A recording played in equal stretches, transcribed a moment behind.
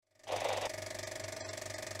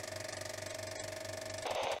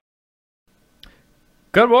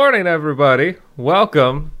Good morning, everybody.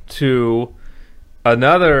 Welcome to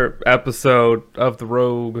another episode of the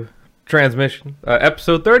Rogue Transmission,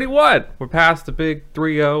 episode 31. We're past the big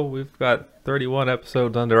 3-0. We've got 31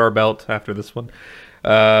 episodes under our belt after this one.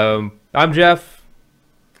 I'm Jeff.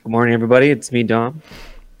 Good morning, everybody. It's me, Dom.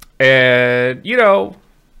 And,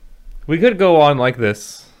 we could go on like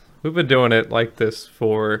this. We've been doing it like this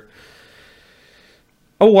for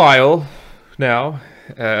a while now,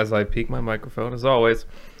 as I peek my microphone, as always.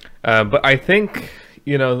 But I think,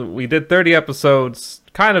 we did 30 episodes,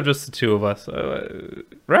 kind of just the two of us,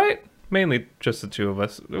 right? Mainly just the two of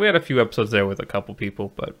us. We had a few episodes there with a couple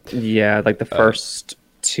people, but... Yeah, like the first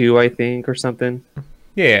two, I think, or something.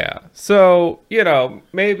 Yeah. So,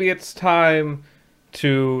 maybe it's time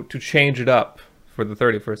to change it up for the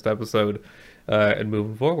 31st episode and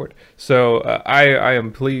moving forward. So, I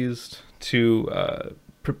am pleased to...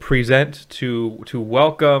 present to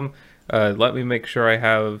welcome. Let me make sure I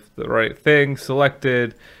have the right thing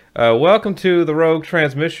selected. Welcome to the Rogue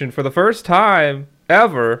Transmission for the first time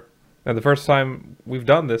ever, and the first time we've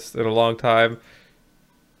done this in a long time.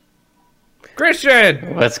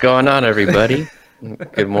 Christian! What's going on, everybody?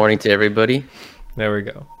 Good morning to everybody. There we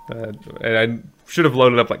go. And I should have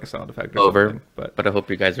loaded up like a sound effect or something. But I hope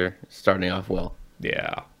you guys are starting off well.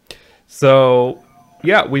 Yeah. So...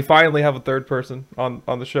 yeah, we finally have a third person on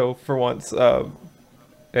the show for once.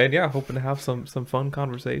 And yeah, hoping to have some fun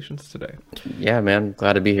conversations today. Yeah, man.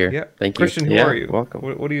 Glad to be here. Yeah. Thank you. Christian, who are you? Welcome.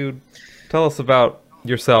 What do you tell us about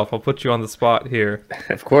yourself? I'll put you on the spot here.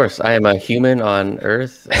 Of course. I am a human on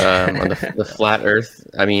Earth, on the flat Earth.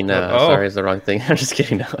 I mean, sorry, it's the wrong thing. I'm just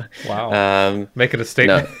kidding. No. Wow. Making a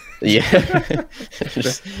statement. No. Yeah.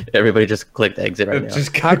 Everybody just clicked exit right now.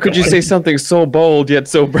 How could you say something so bold yet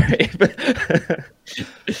so brave?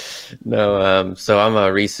 No, so I'm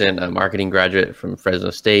a recent marketing graduate from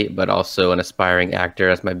Fresno State, but also an aspiring actor.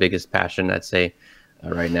 That's my biggest passion, I'd say,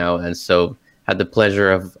 right now. And so had the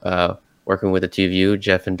pleasure of working with the two of you,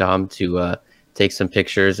 Jeff and Dom, to take some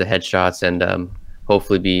pictures, headshots, and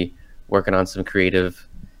hopefully be working on some creative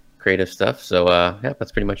stuff. So yeah,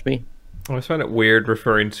 that's pretty much me. I always find it weird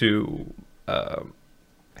referring to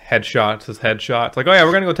headshots as headshots. Like, oh yeah,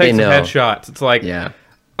 we're gonna go take some headshots. It's like, yeah.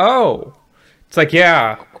 Oh, it's like,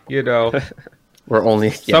 yeah, we're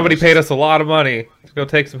only somebody paid us a lot of money to go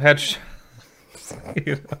take some headshots.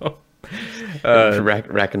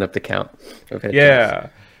 Racking up the count. Okay. Yeah.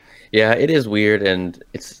 Yeah, it is weird, and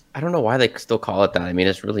I don't know why they still call it that. I mean,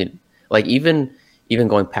 it's really like even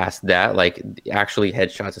going past that, like actually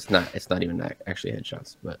headshots. It's not even actually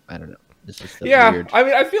headshots, but I don't know. It's just weird. I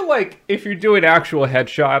mean, I feel like if you're doing actual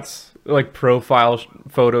headshots, like profile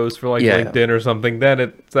photos for like LinkedIn or something, then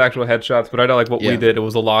it's actual headshots. But I know like what we did, it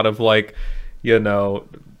was a lot of like,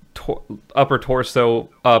 upper torso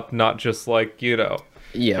up, not just like,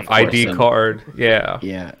 ID card. Yeah.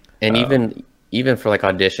 Yeah. And even for like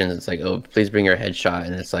auditions, it's like, oh, please bring your headshot.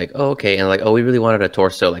 And it's like, oh, okay. And like, oh, we really wanted a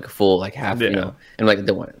torso, like a full, like half, and like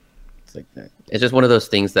they want it. It's like, it's just one of those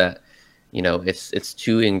things that, it's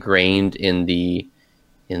too ingrained in the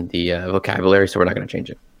vocabulary, so we're not going to change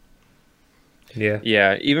it. Yeah.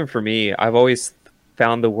 Yeah. Even for me, I've always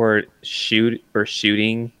found the word shoot or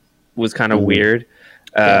shooting was kind of weird.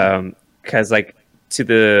 Cause like to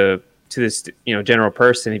this, general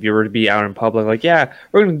person, if you were to be out in public, like, yeah,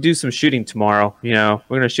 we're going to do some shooting tomorrow. We're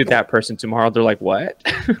going to shoot that person tomorrow. They're like, what?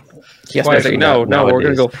 Yes, like, no, we're going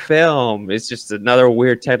to go film. It's just another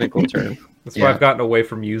weird technical term. That's why I've gotten away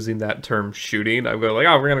from using that term shooting. I'm going like,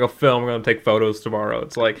 oh, we're going to go film. We're going to take photos tomorrow.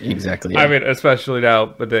 It's like, exactly. Yeah. I mean, especially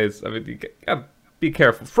nowadays, I mean, you gotta be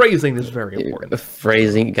careful. Phrasing is very important.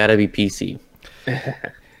 Phrasing, got to be PC.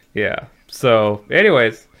 Yeah. So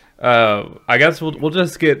anyways, I guess we'll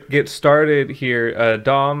just get started here.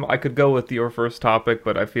 Dom, I could go with your first topic,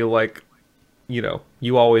 but I feel like,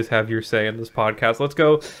 you always have your say in this podcast. Let's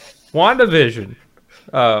go WandaVision.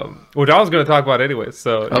 Which I was going to talk about anyways,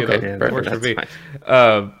 so it works for me.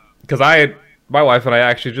 Because my wife and I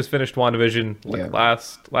actually just finished WandaVision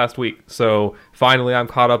last week, so finally I'm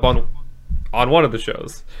caught up on one of the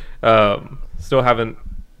shows. Still haven't.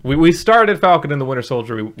 We started Falcon and the Winter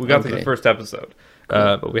Soldier. We got to the first episode,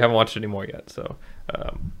 but we haven't watched it anymore yet. So,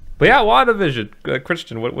 but yeah, WandaVision.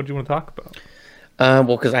 Christian, what do you want to talk about?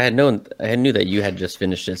 Well, because I knew that you had just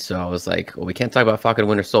finished it, so I was like, well, we can't talk about Falcon and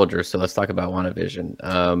Winter Soldier, so let's talk about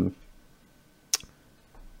WandaVision.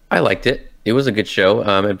 I liked it. It was a good show.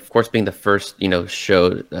 And of course, being the first,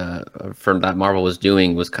 show from that Marvel was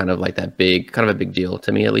doing was kind of like that kind of a big deal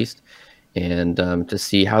to me, at least. And to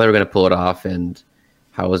see how they were going to pull it off and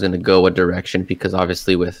how it was going to go, what direction, because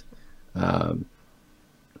obviously with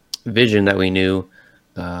Vision that we knew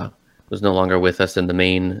was no longer with us in the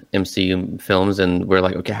main MCU films, and we're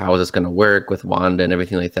like, okay, how is this going to work with Wanda and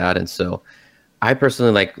everything like that? And so, I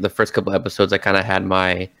personally, like, the first couple episodes, I kind of had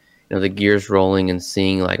my, the gears rolling and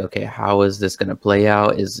seeing like, okay, how is this going to play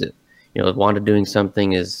out? Is it, is Wanda doing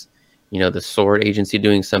something? Is, the Sword Agency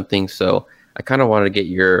doing something? So I kind of wanted to get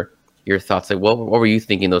your thoughts. Like, what were you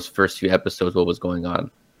thinking those first few episodes? What was going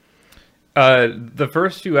on? The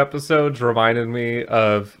first few episodes reminded me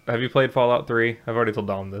of. Have you played Fallout 3? I've already told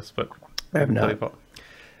Dom this, but I have not.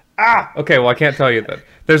 Okay. Well, I can't tell you that.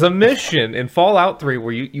 There's a mission in Fallout 3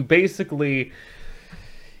 where you basically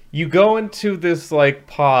you go into this like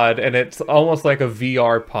pod, and it's almost like a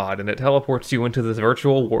VR pod, and it teleports you into this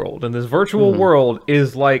virtual world. And this virtual world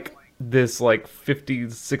is like this like 50s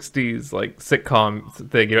 60s like sitcom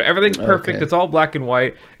thing, everything's perfect. Okay. It's all black and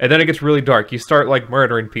white, and then it gets really dark. You start like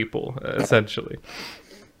murdering people essentially.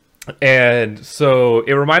 And so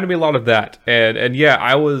it reminded me a lot of that. And yeah,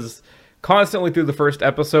 I was constantly through the first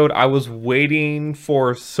episode, I was waiting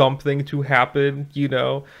for something to happen,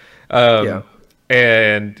 Yeah.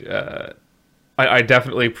 And I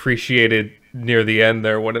definitely appreciated near the end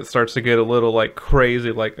there when it starts to get a little like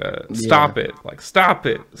crazy, like stop it,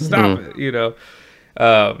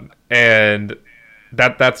 and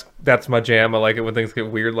that's my jam. I like it when things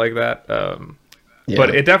get weird like that.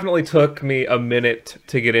 But it definitely took me a minute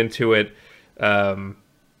to get into it,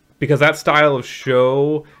 because that style of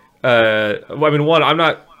show. Well, I mean, one, I'm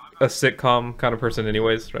not a sitcom kind of person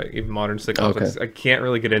anyways, right? Even modern sitcoms, I can't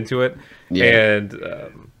really get into it. And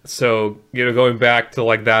so, going back to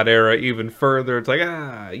like that era even further, it's like,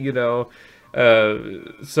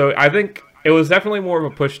 so I think it was definitely more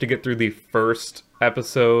of a push to get through the first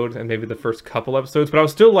episode and maybe the first couple episodes, but I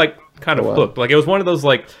was still like kind of hooked. Like, it was one of those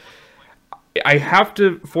like, I have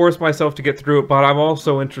to force myself to get through it, but I'm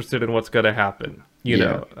also interested in what's going to happen,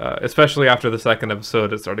 especially after the second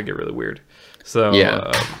episode, it started to get really weird. So,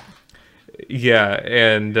 and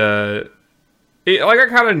like I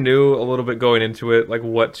kind of knew a little bit going into it, like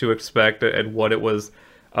what to expect and what it was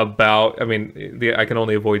about. I mean, I can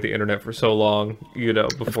only avoid the internet for so long,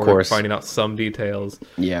 before finding out some details.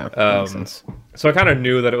 Yeah, makes sense. So I kind of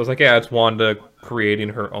knew that it was like, it's Wanda creating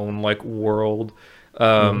her own like world.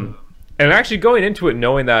 And actually going into it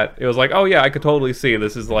knowing that, it was like, oh yeah, I could totally see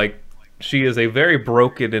this is like, she is a very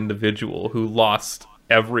broken individual who lost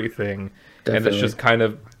everything. Definitely. And it's just kind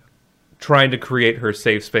of trying to create her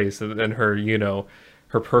safe space and her,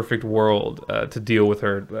 her perfect world to deal with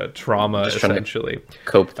her trauma, just essentially.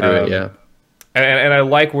 Cope through it, yeah. And I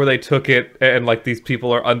like where they took it, and like these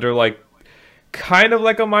people are under like kind of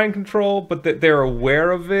like a mind control, but that they're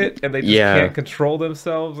aware of it and they just can't control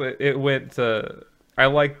themselves. It went I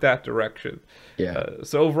like that direction. Yeah.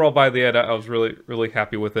 So overall, by the end, I was really, really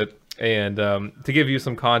happy with it. And to give you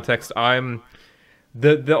some context, I'm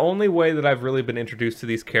the only way that I've really been introduced to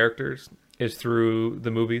these characters is through the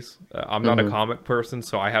movies. I'm not a comic person,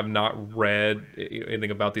 so I have not read anything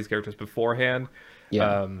about these characters beforehand.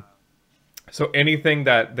 Yeah. So anything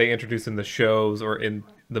that they introduce in the shows or in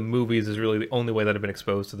the movies is really the only way that I've been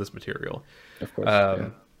exposed to this material. Of course.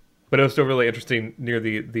 But it was still really interesting near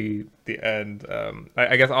the end.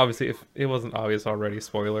 I guess obviously if it wasn't obvious already,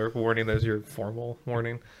 spoiler warning. There's your formal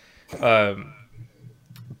warning.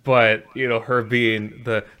 But her being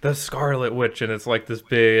the Scarlet Witch, and it's like this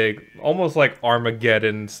big, almost like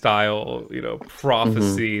Armageddon style,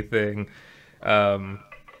 prophecy thing. And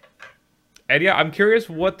yeah, I'm curious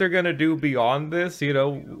what they're gonna do beyond this.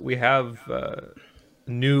 We have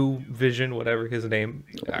New Vision, whatever his name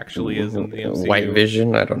actually is in the MCU. White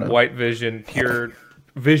Vision, I don't know. White Vision, pure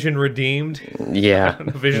Vision redeemed. Yeah.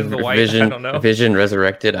 Vision the White, Vision, I don't know. Vision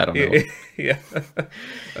resurrected, I don't know. Yeah.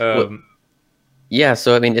 Yeah,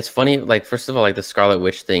 so I mean, it's funny. Like, first of all, like the Scarlet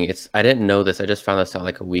Witch thing. I didn't know this. I just found this out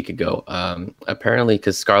like a week ago. Apparently,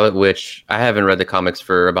 because Scarlet Witch, I haven't read the comics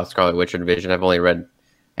about Scarlet Witch and Vision. I've only read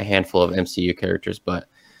a handful of MCU characters, but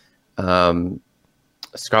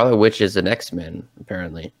Scarlet Witch is an X-Men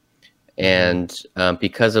apparently, and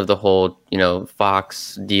because of the whole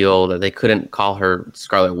Fox deal that they couldn't call her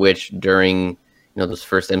Scarlet Witch during those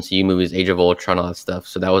first MCU movies, Age of Ultron, all that stuff.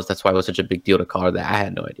 So that's why it was such a big deal to call her that. I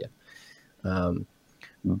had no idea.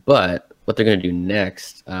 But what they're going to do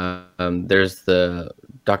next, there's the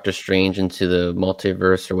Doctor Strange into the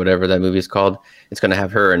Multiverse or whatever that movie is called. It's going to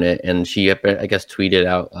have her in it. And she, I guess, tweeted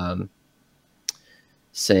out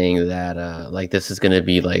saying that like this is going to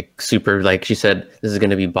be like super, like she said, this is going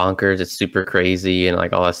to be bonkers. It's super crazy and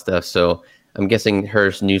like all that stuff. So I'm guessing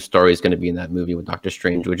her new story is going to be in that movie with Doctor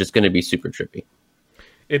Strange, which is going to be super trippy.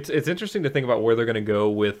 It's interesting to think about where they're going to go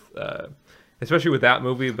with... especially with that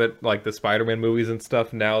movie, but like the Spider-Man movies and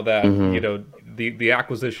stuff, now that, the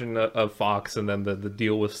acquisition of Fox and then the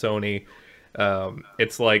deal with Sony,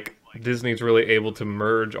 it's like Disney's really able to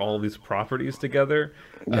merge all these properties together.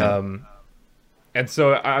 Yeah. And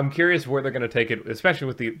so I'm curious where they're going to take it, especially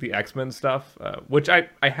with the X-Men stuff, which I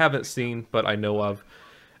haven't seen, but I know of.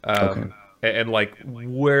 Okay. And like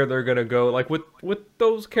where they're going to go, like with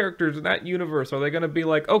those characters in that universe, are they going to be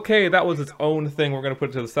like, okay, that was its own thing, we're going to put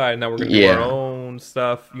it to the side, now we're going to do our own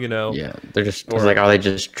stuff, you know? Yeah, they're just like, are they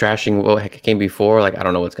just trashing what came before? Like, I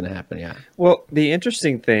don't know what's going to happen. Yeah. Well, the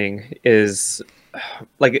interesting thing is,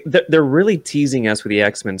 like, they're really teasing us with the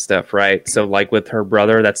X-Men stuff, right? So, like, with her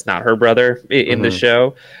brother, that's not her brother in the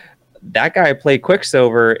show. That guy played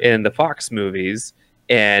Quicksilver in the Fox movies,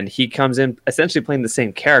 and he comes in essentially playing the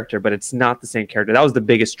same character, but it's not the same character. That was the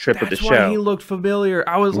biggest trip of the show. That's why he looked familiar.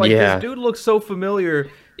 I was like, this dude looks so familiar.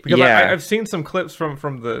 Because I've seen some clips from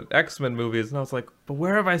the X-Men movies, and I was like, but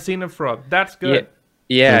where have I seen him from? That's good.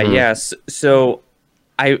 Yeah. So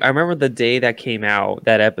I remember the day that came out,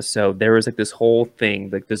 that episode, there was like this whole thing,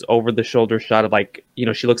 like this over-the-shoulder shot of, like, you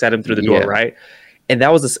know, she looks at him through the door, right? And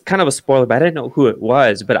that was kind of a spoiler, but I didn't know who it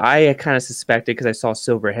was. But I kind of suspected because I saw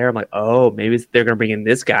silver hair. I'm like, oh, maybe they're going to bring in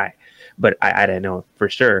this guy. But I didn't know for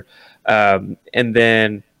sure. And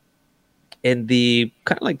then in the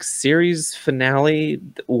kind of like series finale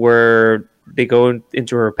where they go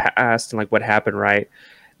into her past and like what happened, right?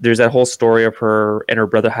 There's that whole story of her and her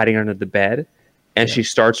brother hiding under the bed. And she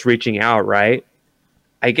starts reaching out, right?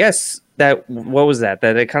 I guess what was that?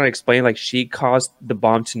 That it kind of explained, like, she caused the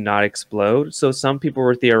bomb to not explode. So some people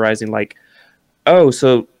were theorizing, like, oh,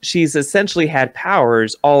 so she's essentially had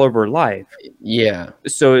powers all of her life. Yeah.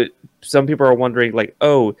 So some people are wondering, like,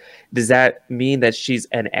 oh, does that mean that she's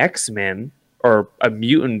an X-Men or a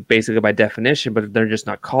mutant, basically, by definition, but they're just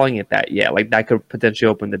not calling it that yet? Like, that could potentially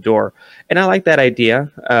open the door. And I like that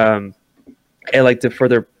idea. And, like, to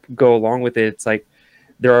further go along with it, it's like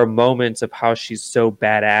there are moments of how she's so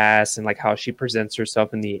badass and like how she presents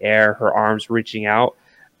herself in the air, her arms reaching out.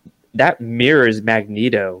 That mirrors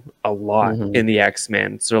Magneto a lot in the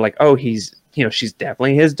X-Men. So like, oh, he's, you know, she's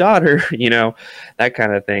definitely his daughter, you know, that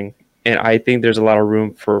kind of thing. And I think there's a lot of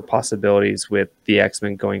room for possibilities with the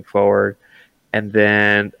X-Men going forward. And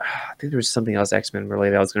then I think there was something else X-Men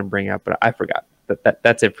related I was going to bring up, but I forgot. But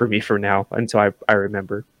that's it for me for now until I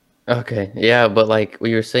remember. Okay, yeah, but like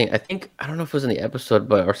what you were saying, I don't know if it was in the episode,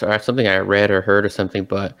 but or something I read or heard or something,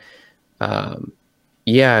 but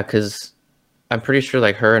yeah, because I'm pretty sure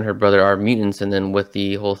like her and her brother are mutants, and then with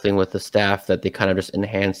the whole thing with the staff, that they kind of just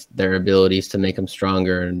enhanced their abilities to make them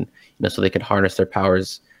stronger, and so they could harness their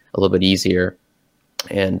powers a little bit easier,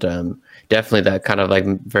 and definitely that kind of like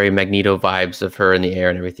very Magneto vibes of her in the air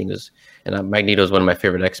and everything was, and Magneto is one of my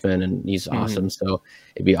favorite X-Men, and he's awesome, so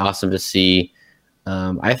it'd be awesome to see.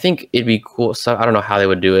 I think it'd be cool. So I don't know how they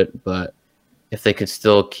would do it, but if they could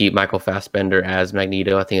still keep Michael Fassbender as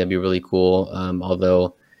Magneto, I think that'd be really cool.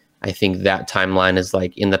 Although I think that timeline is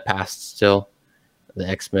like in the past still, the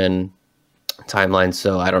X-Men timeline.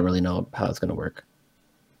 So I don't really know how it's going to work.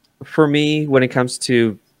 For me, when it comes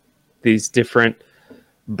to these different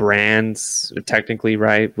brands, technically,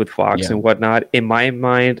 right, with Fox and whatnot, in my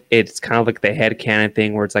mind, it's kind of like the headcanon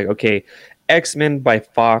thing where it's like, okay, X-Men by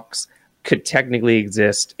Fox could technically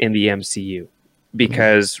exist in the MCU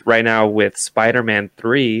because right now with Spider-Man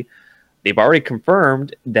 3, they've already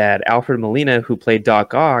confirmed that Alfred Molina, who played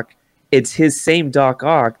Doc Ock, it's his same Doc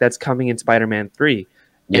Ock that's coming in Spider-Man 3.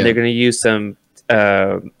 And they're going to use some,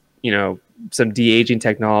 some de-aging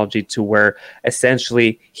technology to where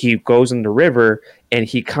essentially he goes in the river and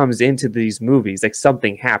he comes into these movies, like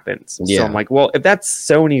something happens. So I'm like, well, if that's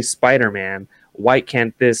Sony's Spider-Man, why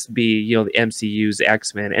can't this be, the MCU's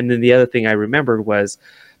X-Men? And then the other thing I remembered was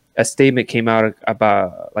a statement came out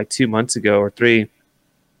about like 2 months ago or 3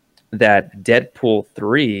 that Deadpool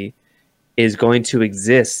 3 is going to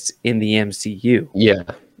exist in the MCU. Yeah.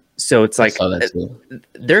 So it's like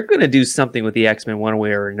they're going to do something with the X-Men one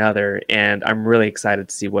way or another, and I'm really excited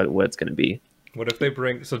to see what it's going to be. What if they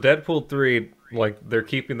bring Deadpool 3, like they're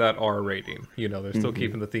keeping that R rating, they're still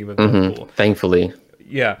keeping the theme of Deadpool. Thankfully.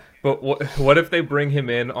 Yeah, but what if they bring him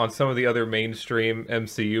in on some of the other mainstream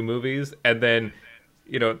MCU movies, and then,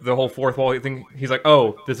 the whole fourth wall thing, he's like,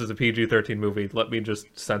 oh, this is a PG-13 movie, let me just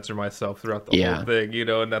censor myself throughout the whole thing,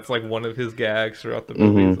 and that's like one of his gags throughout the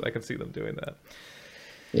movies. I can see them doing that.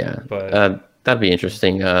 Yeah, but that'd be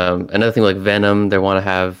interesting. Another thing like Venom, they want to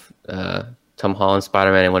have Tom Holland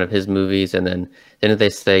Spider-Man in one of his movies, and then didn't they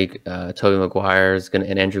say Tobey Maguire is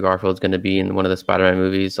and Andrew Garfield's going to be in one of the Spider-Man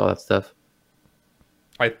movies, all that stuff?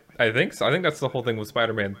 I think so. I think that's the whole thing with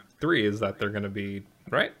Spider-Man 3 is that they're going to be,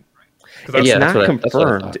 right? It's not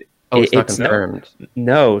confirmed. Oh, it's not confirmed.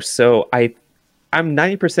 No, so I I'm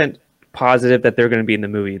 90% positive that they're going to be in the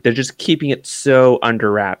movie. They're just keeping it so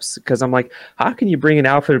under wraps because I'm like, how can you bring in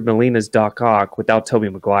Alfred Molina's Doc Ock without Tobey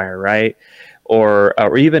Maguire, right?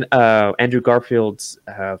 Or even Andrew Garfield's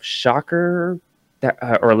Shocker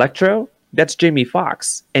or Electro. That's Jamie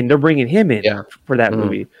Foxx, and they're bringing him in for that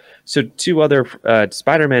movie. So 2 other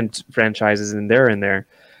Spider-Man franchises, and they're in there.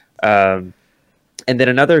 And then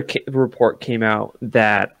another report came out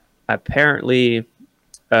that apparently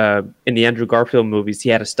in the Andrew Garfield movies, he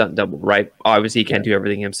had a stunt double, right? Obviously, he can't do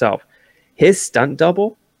everything himself. His stunt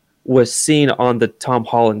double was seen on the Tom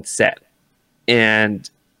Holland set. And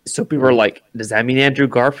so people were like, does that mean Andrew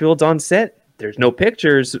Garfield's on set? There's no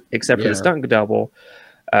pictures except for the stunt double.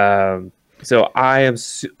 So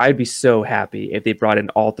I'd be so happy if they brought in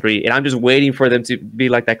all 3. And I'm just waiting for them to be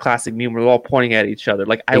like that classic meme where they're all pointing at each other.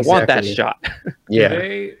 Like, I want that shot.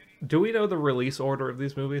 Do we know the release order of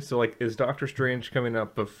these movies? So, like, is Doctor Strange coming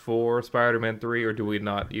up before Spider-Man 3, or do we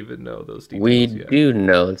not even know those details yet? Do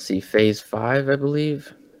know. Let's see. Phase 5, I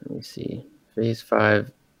believe. Let me see. Phase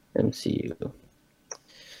 5 MCU.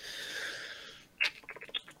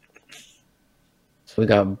 So we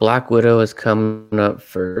got Black Widow is coming up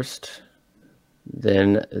first.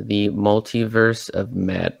 Then the Multiverse of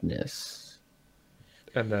Madness.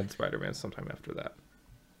 And then Spider-Man sometime after that.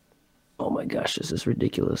 Oh my gosh, this is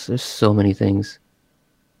ridiculous. There's so many things.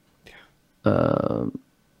 Look,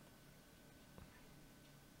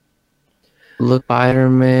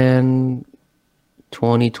 Spider-Man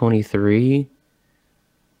 2023.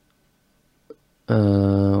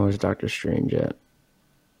 Where's Doctor Strange at?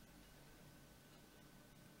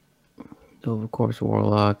 Oh, of course,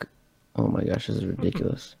 Warlock. Oh my gosh, this is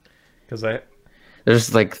ridiculous.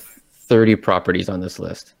 There's like 30 properties on this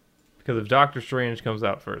list. Because if Doctor Strange comes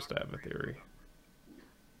out first, I have a theory.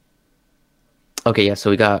 Okay, yeah, so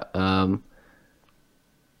we got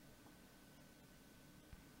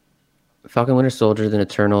Falcon Winter Soldier, then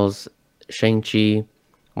Eternals, Shang-Chi,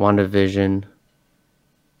 WandaVision,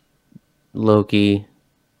 Loki,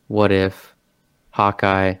 What If,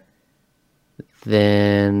 Hawkeye,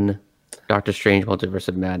 then Doctor Strange, Multiverse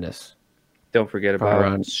of Madness. Don't forget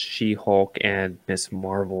about She-Hulk and Miss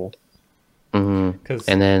Marvel. Mm-hmm.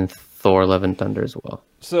 And then Thor: Love and Thunder as well.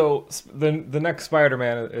 So the next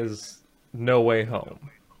Spider-Man is No Way Home.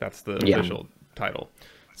 That's the official title.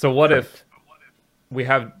 So what if we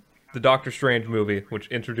have the Doctor Strange movie, which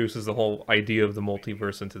introduces the whole idea of the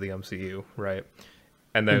multiverse into the MCU, right?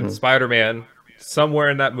 And then Spider-Man, somewhere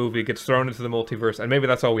in that movie, gets thrown into the multiverse, and maybe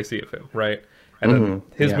that's all we see of him, right? And then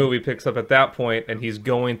his movie picks up at that point, and he's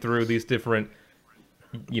going through these different,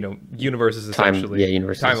 universes essentially.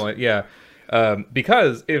 Timeline,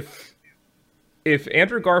 because if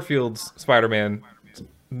Andrew Garfield's Spider-Man,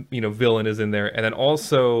 villain is in there, and then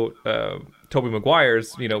also Tobey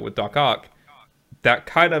Maguire's, with Doc Ock, that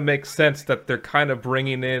kind of makes sense that they're kind of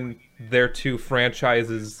bringing in their 2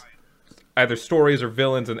 franchises, either stories or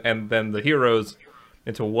villains, and then the heroes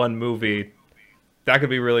into one movie. That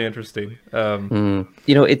could be really interesting.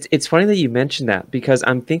 It's funny that you mentioned that because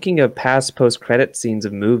I'm thinking of past post-credit scenes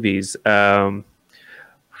of movies. For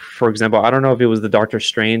example, I don't know if it was the Doctor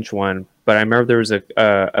Strange one, but I remember there was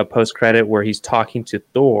a post-credit where he's talking to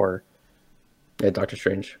Thor. Yeah, Doctor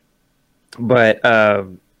Strange. But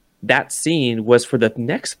that scene was for the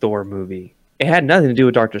next Thor movie. It had nothing to do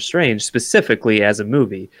with Doctor Strange specifically as a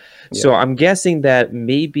movie. Yeah. So I'm guessing that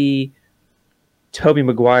maybe Tobey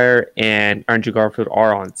Maguire and Andrew Garfield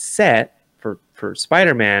are on set for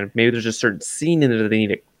Spider-Man. Maybe there's a certain scene in there that they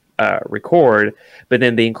need to record, but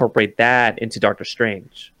then they incorporate that into Doctor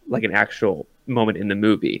Strange, like an actual moment in the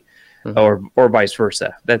movie, or vice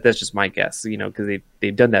versa. That's just my guess, because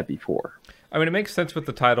they've done that before. I mean, it makes sense with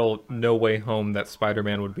the title "No Way Home" that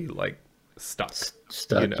Spider-Man would be like stuck,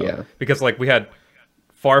 yeah. Because like we had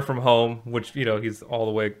Far From Home, which he's all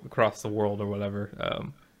the way across the world or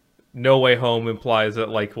whatever. No Way Home implies that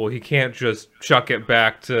he can't just chuck it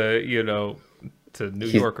back to to New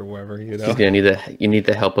York or wherever. He's gonna need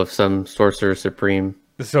the help of some sorcerer supreme.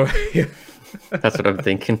 So that's what I'm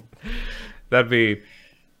thinking. That's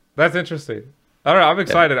interesting. I don't know. I'm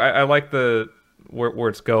excited. Yeah. I like where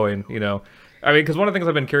it's going. I mean, because one of the things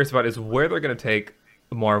I've been curious about is where they're gonna take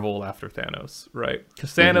Marvel after Thanos, right?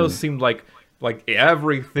 Because Thanos seemed like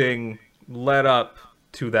everything led up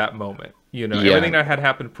to that moment. Everything that had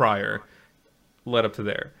happened prior led up to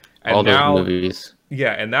there. And all now, those movies.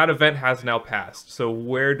 Yeah, and that event has now passed. So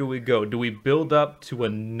where do we go? Do we build up to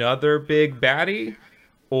another big baddie?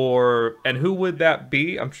 And who would that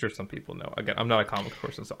be? I'm sure some people know. Again, I'm not a comics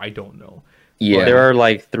person, so I don't know. Yeah. There are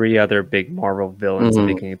like 3 other big Marvel villains that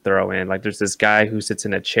they Mhm. can throw in. Like there's this guy who sits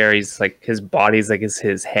in a chair. He's like his body's like is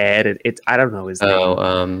his head. It's I don't know his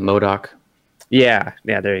Oh, name. MODOK. Yeah,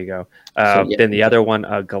 there you go. So yeah. Then the other one,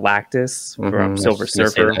 Galactus from I was Silver just gonna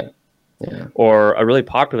say Surfer, that. Yeah. or a really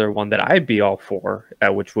popular one that I'd be all for,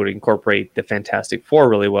 which would incorporate the Fantastic Four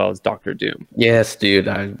really well, is Doctor Doom. Yes, dude.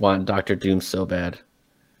 I want Doctor Doom so bad.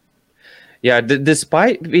 Yeah,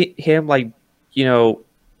 despite him, like, you know,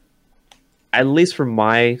 at least from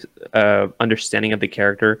my understanding of the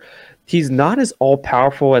character, he's not as all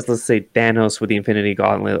powerful as, let's say, Thanos with the Infinity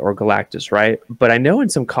Gauntlet or Galactus, right? But I know in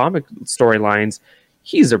some comic storylines,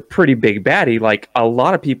 he's a pretty big baddie. Like a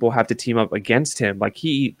lot of people have to team up against him. Like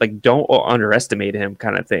don't underestimate him,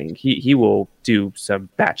 kind of thing. He will do some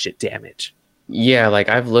batshit damage. Yeah, like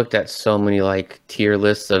I've looked at so many like tier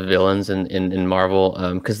lists of villains in Marvel,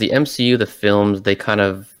 because the MCU, the films, they kind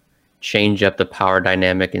of change up the power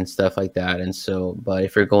dynamic and stuff like that. And so, but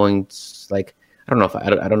if you're going like, I don't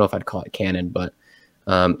know if I'd call it canon, but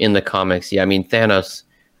in the comics, yeah, I mean Thanos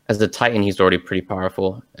as the Titan, he's already pretty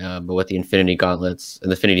powerful. But with the Infinity Gauntlets and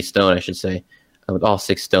the Infinity Stone, I should say, with all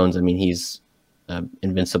 6 stones, I mean he's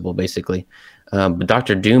invincible basically. But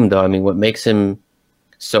Doctor Doom, though, I mean, what makes him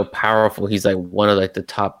so powerful? He's like one of like the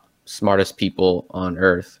top smartest people on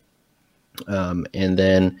Earth, and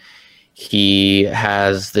then he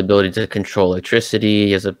has the ability to control electricity.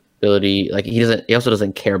 He has ability like he also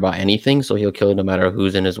doesn't care about anything, so he'll kill no matter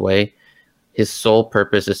who's in his way. His sole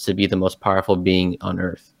purpose is to be the most powerful being on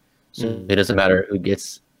Earth, so it doesn't matter who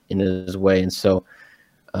gets in his way. And so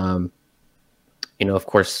you know, of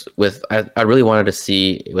course, with I really wanted to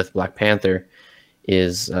see with Black Panther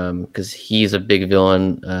is because he's a big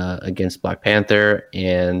villain against Black Panther,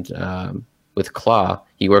 and with Claw,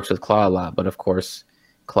 he works with Claw a lot. But of course,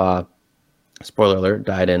 Claw, spoiler alert,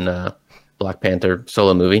 died in Black Panther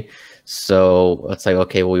solo movie. So it's like,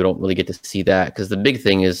 okay, well, we don't really get to see that, because the big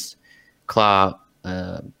thing is Claw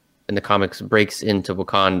in the comics breaks into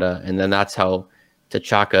Wakanda, and then that's how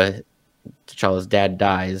T'Challa's dad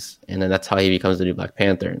dies, and then that's how he becomes the new Black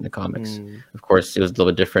Panther in the comics. Of course, it was a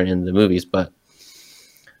little bit different in the movies, but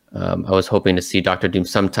I was hoping to see Doctor Doom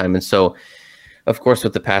sometime. And so, of course,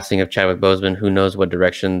 with the passing of Chadwick Boseman, who knows what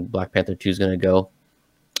direction Black Panther 2 is going to go.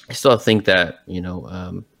 I still think that, you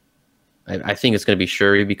know, I think it's going to be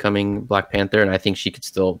Shuri becoming Black Panther, and I think she could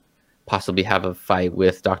still possibly have a fight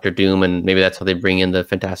with Doctor Doom, and maybe that's how they bring in the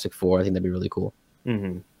Fantastic Four. I think that'd be really cool.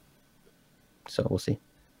 So we'll see.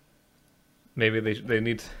 Maybe they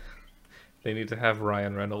need to have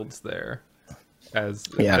Ryan Reynolds there as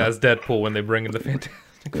Deadpool when they bring in the Fantastic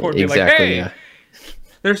Four. Be Exactly. Like, hey, yeah.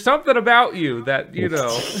 there's something about you that, you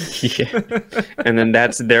know. Yeah. And then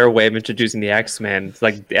that's their way of introducing the X-Men. It's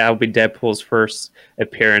like that'll be Deadpool's first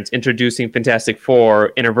appearance, introducing Fantastic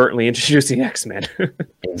Four, inadvertently introducing X-Men.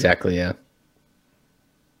 Exactly. Yeah.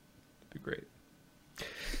 Be great.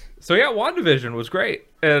 So yeah, WandaVision was great,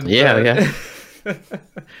 and Yeah.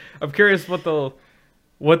 I'm curious what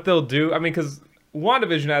they'll do. I mean, because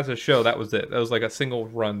WandaVision as a show, that was it. That was like a single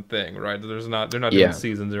run thing, right? They're not doing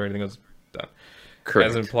seasons or anything. It was done.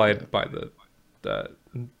 Correct. As implied by the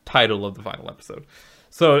title of the final episode.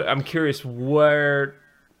 So I'm curious if they're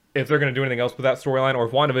going to do anything else with that storyline, or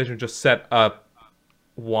if WandaVision just set up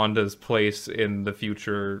Wanda's place in the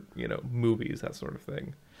future, you know, movies, that sort of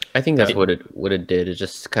thing. I think that's what it did. It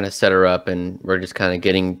just kind of set her up, and we're just kind of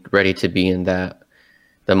getting ready to be in the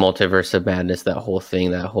multiverse of madness, that whole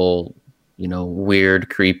thing, that whole, you know, weird,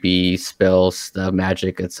 creepy spells, stuff,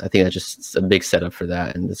 magic. I think that's just a big setup for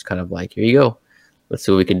that, and it's kind of like, here you go. Let's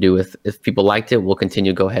see what we can do with. If people liked it, we'll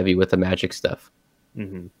continue to go heavy with the magic stuff.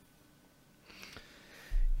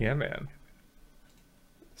 Yeah, man.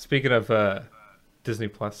 Speaking of Disney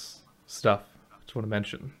Plus stuff, I just want to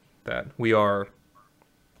mention that we are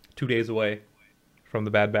 2 days away from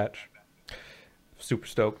the Bad Batch. Super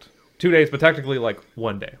stoked. 2 days, but technically like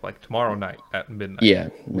 1 day, like tomorrow night at midnight. Yeah,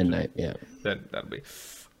 midnight. Yeah. Then that'll be.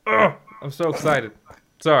 Oh, I'm so excited.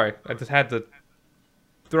 Sorry, I just had to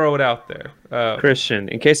throw it out there. Christian,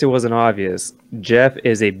 in case it wasn't obvious, Jeff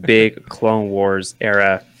is a big Clone Wars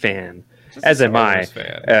era fan, as am I.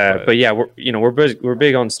 But yeah, we're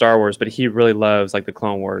big on Star Wars, but he really loves like the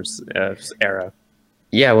Clone Wars era.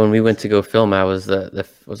 Yeah, when we went to go film, I was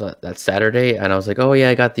that Saturday, and I was like, oh yeah,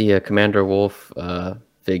 I got the Commander Wolf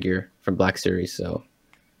figure from Black Series. So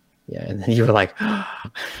yeah, and then you were like,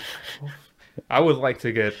 I would like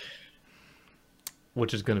to get,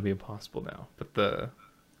 which is going to be impossible now, but the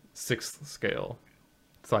 6th scale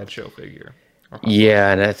sideshow figure.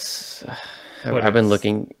 Yeah, and that's I've been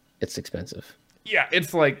looking. It's expensive. Yeah,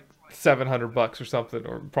 it's like $700 or something,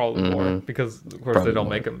 or probably more, because of course Probably they don't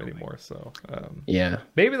more. make them anymore. So Yeah.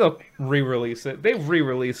 maybe they'll re-release it. They've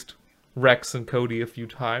re-released Rex and Cody a few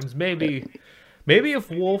times. Maybe if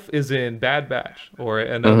Wolf is in Bad Batch or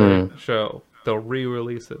another show, they'll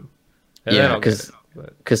re-release him, and then Yeah, I'll get it.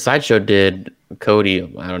 But because Sideshow did Cody,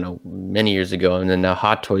 I don't know, many years ago, and then now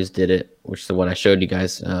Hot Toys did it, which is the one I showed you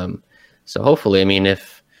guys. So hopefully, I mean,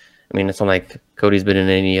 it's not like Cody's been in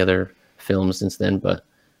any other films since then, but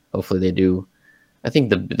hopefully they do. I think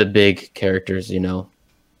the big characters,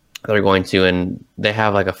 they're going to, and they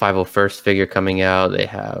have like a 501st figure coming out. They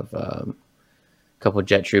have a couple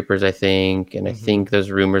Jet Troopers, I think, and I think there's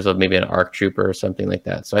rumors of maybe an ARC Trooper or something like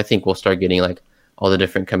that. So I think we'll start getting like all the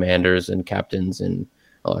different commanders and captains and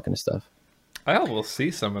all that kind of stuff. I hope we'll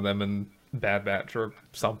see some of them in Bad Batch or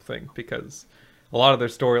something, because a lot of their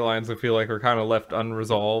storylines I feel like are kind of left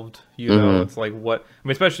unresolved. It's like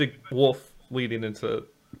especially Wolf leading into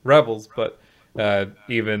Rebels, but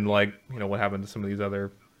even like what happened to some of these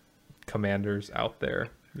other commanders out there.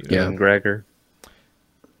 Yeah. And Gregor.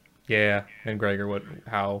 Yeah, and Gregor.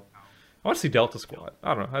 How I want to see Delta Squad.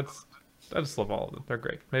 I don't know. I just love all of them. They're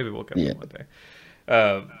great. Maybe we'll get them one day.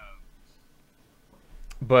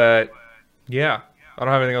 But yeah, I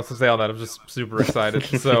don't have anything else to say on that. I'm just super excited.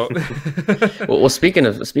 So, well, speaking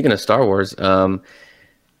of Star Wars,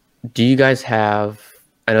 do you guys have?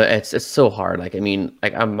 I know it's so hard. Like, I mean,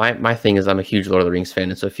 like my thing is I'm a huge Lord of the Rings fan,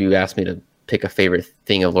 and so if you ask me to pick a favorite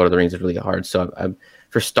thing of Lord of the Rings, it's really hard. So I'm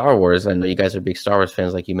for Star Wars. I know you guys are big Star Wars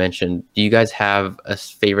fans, like you mentioned. Do you guys have a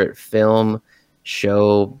favorite film,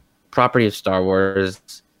 show, property of Star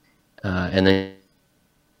Wars, and then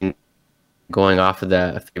going off of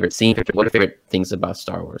that, a favorite scene? What are favorite things about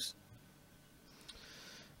Star Wars?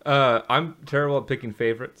 I'm terrible at picking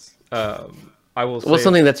favorites. I will say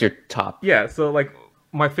something that's your top. Yeah, so like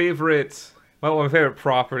my favorite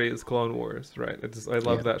property is Clone Wars, right? I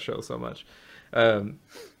love that show so much.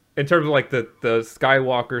 In terms of like the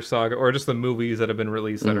Skywalker saga, or just the movies that have been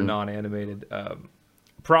released that are non-animated,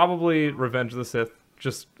 probably Revenge of the Sith.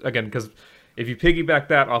 Just again, because if you piggyback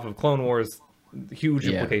that off of Clone Wars, huge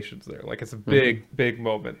implications there. Like it's a big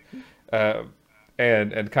moment.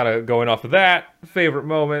 And kind of going off of that, favorite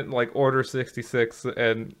moment, like Order 66,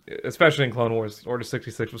 and especially in Clone Wars, Order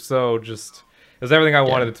 66 was it was everything I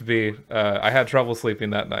wanted it to be. I had trouble sleeping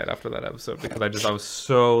that night after that episode because I was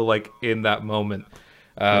so like in that moment.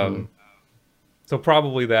 So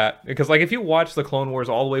probably that, because like if you watch the Clone Wars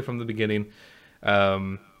all the way from the beginning,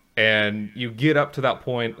 and you get up to that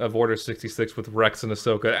point of Order 66 with Rex and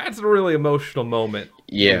Ahsoka, that's a really emotional moment.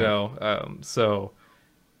 So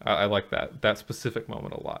I like that specific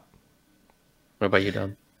moment a lot. What about you,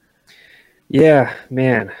 Dom? Yeah,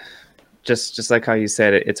 man. Just like how you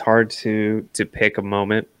said it, it's hard to pick a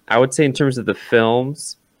moment. I would say in terms of the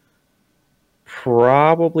films,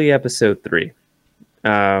 probably Episode 3.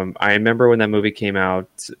 I remember when that movie came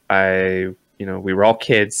out. We were all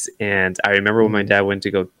kids, and I remember when my dad went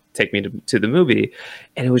to go take me to the movie,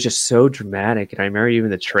 and it was just so dramatic. And I remember even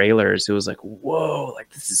the trailers. It was like, whoa, like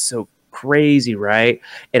this is so crazy, right?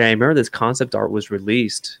 And I remember this concept art was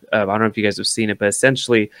released. I don't know if you guys have seen it, but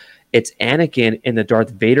essentially it's Anakin in the Darth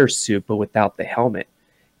Vader suit, but without the helmet.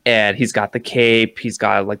 And he's got the cape, he's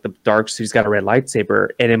got like the dark suit, he's got a red lightsaber.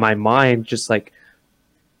 And in my mind, just like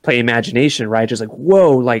play imagination, right? Just like,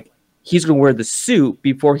 whoa, like he's gonna wear the suit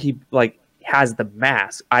before he like has the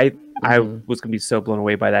mask. I was gonna be so blown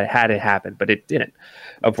away by that had it happened, but it didn't,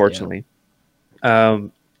 unfortunately.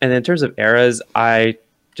 And then in terms of eras, I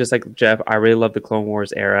just like Jeff, I really love the Clone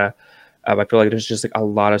Wars era. I feel like there's just like a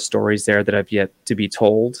lot of stories there that have yet to be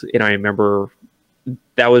told. And I remember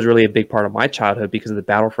that was really a big part of my childhood because of the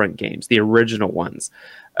Battlefront games, the original ones.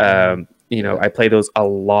 I played those a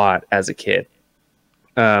lot as a kid.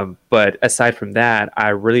 But aside from that, I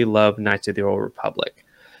really love Knights of the Old Republic.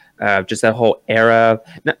 Just that whole era,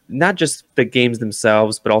 not just the games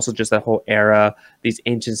themselves, but also just that whole era, these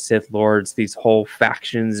ancient Sith lords, these whole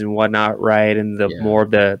factions and whatnot, right? And more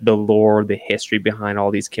of the lore, the history behind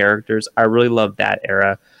all these characters. I really love that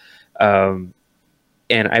era.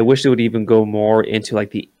 And I wish it would even go more into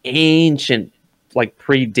like the ancient, like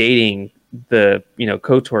predating the,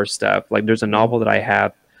 KOTOR stuff. Like there's a novel that I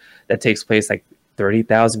have that takes place like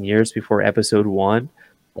 30,000 years before Episode 1.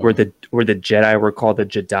 Where the Jedi were called the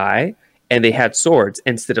Jedi, and they had swords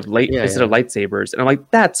instead of lightsabers, and I'm like,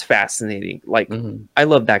 that's fascinating. Like, I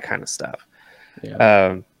love that kind of stuff.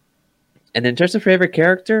 And then in terms of favorite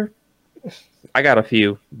character, I got a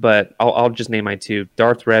few, but I'll just name my two: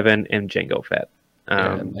 Darth Revan and Jango Fett.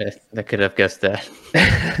 I could have guessed that,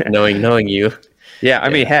 knowing you. Yeah, I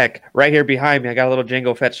mean, Yeah. heck, right here behind me, I got a little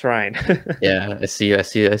Jango Fett shrine. Yeah, I see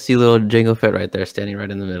little Jango Fett right there, standing right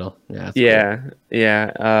in the middle. Yeah, that's cool. Yeah,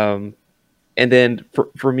 yeah. And then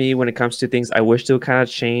for me, when it comes to things I wish to kind of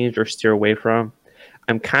change or steer away from,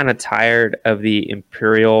 I'm kind of tired of the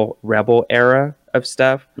Imperial Rebel era of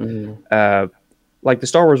stuff. Mhm. Like the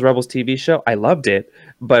Star Wars Rebels TV show, I loved it,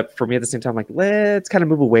 but for me at the same time, like let's kind of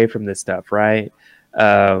move away from this stuff, right?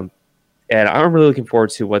 Um, and I'm really looking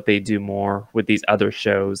forward to what they do more with these other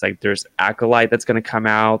shows. Like there's Acolyte that's going to come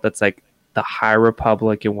out. That's like the High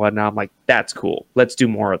Republic and whatnot. I'm like, that's cool. Let's do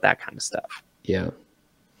more of that kind of stuff. Yeah.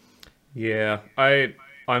 Yeah,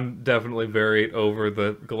 I'm definitely very over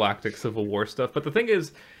the Galactic Civil War stuff. But the thing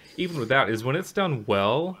is, even with that, is when it's done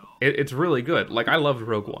well, it's really good. Like I loved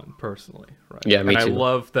Rogue One personally, right? Yeah, me and I too.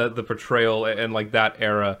 love the portrayal and like that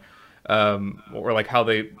era, or like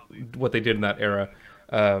what they did in that era.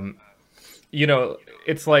 Um, you know,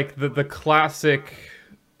 it's like the classic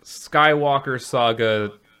Skywalker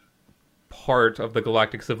saga part of the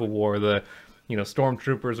Galactic Civil War. The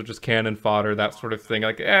stormtroopers are just cannon fodder, that sort of thing.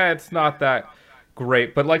 Like, it's not that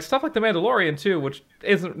great, but like stuff like the Mandalorian too, which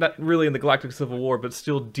isn't that really in the Galactic Civil War, but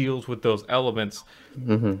still deals with those elements.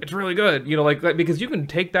 Hmm. It's really good, like because you can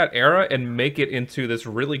take that era and make it into this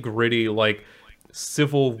really gritty like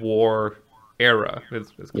Civil War era.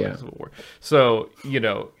 It's Yeah. Civil War, so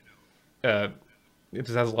uh, it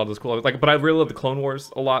just has a lot of this cool like. But I really love the Clone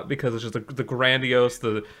Wars a lot because it's just the grandiose,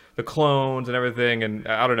 the clones and everything, and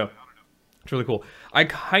I don't know, it's really cool. I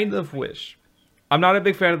kind of wish. I'm not a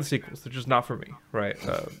big fan of the sequels. They're just not for me, right?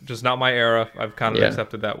 Just not my era. I've kind of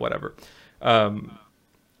accepted that, whatever.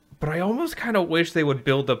 But I almost kind of wish they would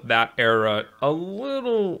build up that era a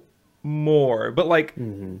little more, but like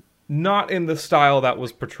not in the style that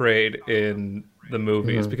was portrayed in the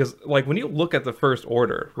movies. Because like when you look at the First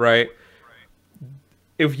Order, right?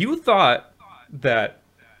 If you thought that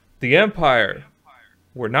the Empire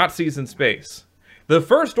were Nazis in space, the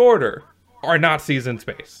First Order are Nazis in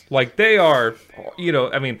space. Like they are,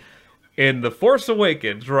 I mean, in The Force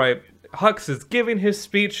Awakens, right? Hux is giving his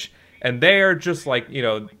speech, and they are just like, they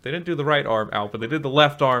didn't do the right arm out, but they did the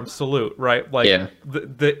left arm salute, right? Like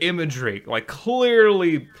the imagery, like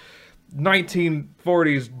clearly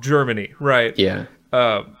 1940s Germany, right? Yeah.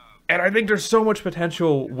 And I think there's so much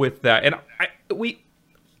potential with that, and we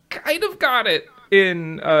kind of got it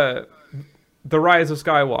in The Rise of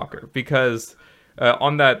Skywalker because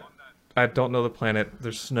on that. I don't know the planet.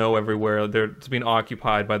 There's snow everywhere. It's being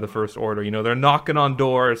occupied by the First Order. They're knocking on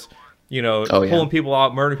doors, pulling people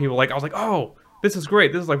out, murdering people. Like I was like, oh, this is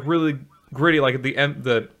great. This is like really gritty. Like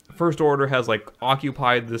the First Order has like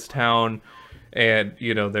occupied this town, and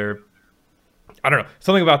they're, I don't know,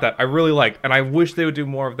 something about that I really like, and I wish they would do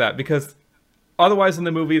more of that because otherwise in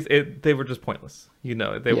the movies they were just pointless.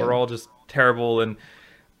 They were all just terrible and.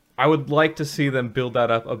 I would like to see them build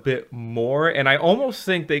that up a bit more, and I almost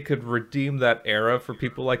think they could redeem that era for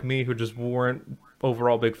people like me who just weren't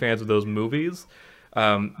overall big fans of those movies.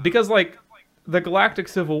 Because, like, the Galactic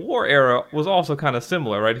Civil War era was also kind of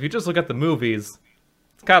similar, right? If you just look at the movies,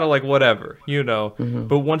 it's kind of like whatever,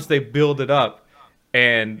 But once they build it up,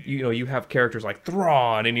 and, you have characters like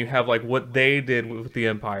Thrawn, and you have, like, what they did with the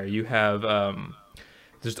Empire. You have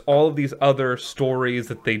just all of these other stories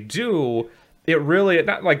that they do. It really,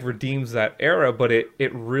 not like redeems that era, but it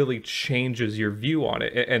really changes your view on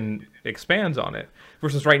it and expands on it.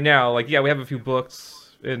 Versus right now, like, yeah, we have a few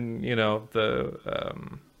books in, the,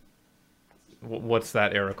 what's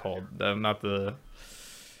that era called? Not the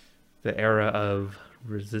era of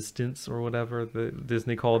resistance or whatever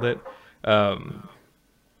Disney called it.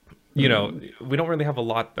 We don't really have a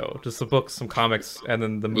lot, though. Just the books, some comics, and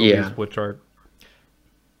then the movies, which are...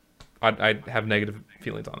 I have negative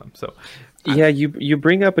feelings on them. So, yeah, you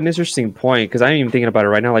bring up an interesting point because I'm even thinking about it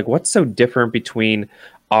right now. Like, what's so different between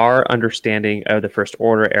our understanding of the First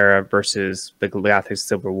Order era versus the Galactic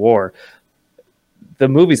Civil War? The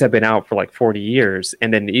movies have been out for like 40 years,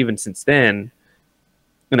 and then even since then,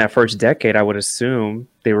 in that first decade, I would assume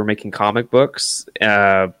they were making comic books,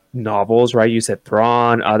 novels, right? You said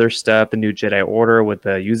Thrawn, other stuff, the New Jedi Order with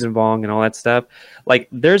the Yuzhan and all that stuff. Like,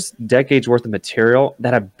 there's decades worth of material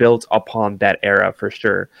that have built upon that era for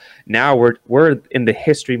sure. Now we're in the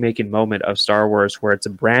history making moment of Star Wars, where it's a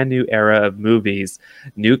brand new era of movies,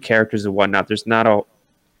 new characters and whatnot. There's not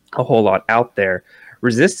a whole lot out there.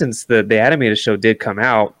 Resistance, the animated show, did come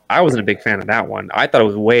out. I wasn't a big fan of that one. I thought it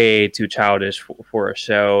was way too childish for a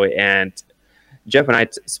show. And Jeff and I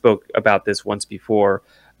spoke about this once before.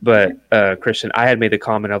 But Christian, I had made the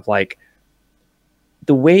comment of like,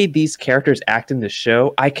 the way these characters act in the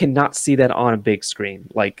show, I cannot see that on a big screen.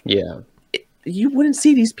 Like, you wouldn't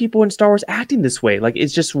see these people in Star Wars acting this way. Like,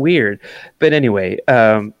 it's just weird. But anyway,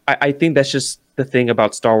 I think that's just the thing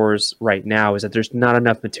about Star Wars right now, is that there's not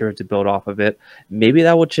enough material to build off of it. Maybe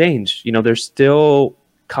that will change. You know, there's still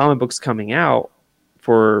comic books coming out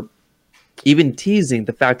for even teasing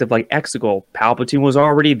the fact of like Exegol. Palpatine was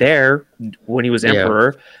already there when he was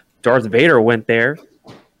Emperor. Darth Vader went there.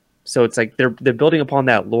 So it's like they're building upon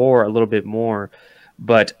that lore a little bit more.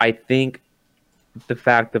 But I think the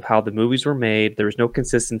fact of how the movies were made, there was no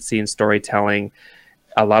consistency in storytelling,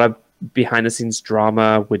 a lot of behind the scenes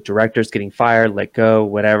drama with directors getting fired, let go,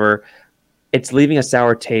 whatever. It's leaving a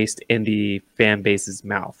sour taste in the fan base's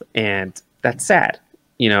mouth. And that's sad.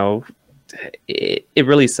 You know, it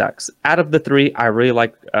really sucks. Out of the three, I really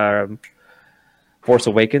like Force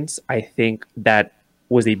Awakens. I think that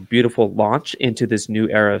was a beautiful launch into this new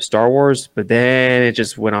era of Star Wars, but then it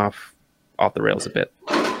just went off the rails a bit.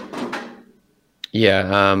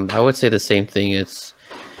 Yeah, I would say the same thing.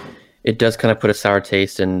 It does kind of put a sour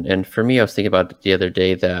taste, and for me, I was thinking about it the other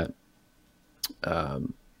day that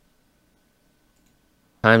times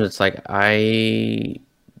it's like I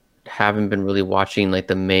haven't been really watching like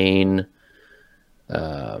the main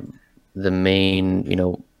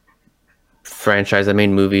franchise, the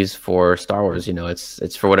main movies for Star Wars. You know,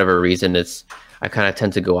 it's for whatever reason, I kind of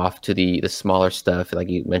tend to go off to the smaller stuff, like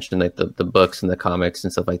you mentioned, like the books and the comics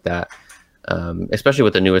and stuff like that. Especially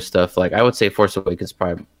with the newest stuff, like I would say Force Awakens is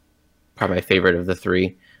probably my favorite of the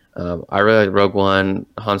three. I really like Rogue One.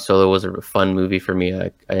 Han Solo was a fun movie for me.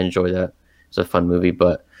 I enjoyed that. It's a fun movie,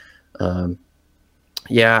 but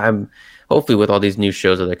yeah, I'm hopefully with all these new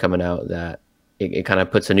shows that are coming out that it kind of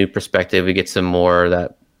puts a new perspective. We get some more of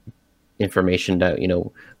that information that, you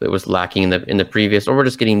know, that was lacking in the previous, or we're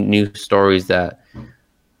just getting new stories that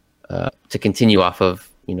to continue off of,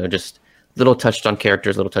 you know, just little touched on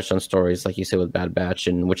characters, little touched on stories, like you said with Bad Batch,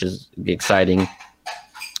 and which is exciting.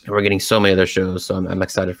 And we're getting so many other shows, so I'm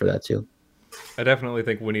excited for that too. I definitely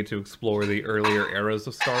think we need to explore the earlier eras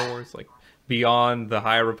of Star Wars, like beyond the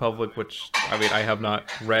High Republic, which, I mean, I have not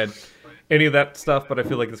read any of that stuff, but I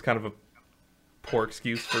feel like it's kind of a poor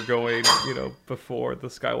excuse for going, you know, before the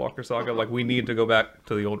Skywalker saga. Like, we need to go back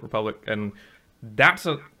to the Old Republic, and that's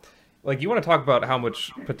like, you want to talk about how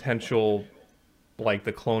much potential like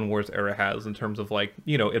the Clone Wars era has in terms of, like,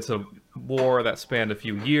 you know, it's a war that spanned a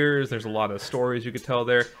few years. There's a lot of stories you could tell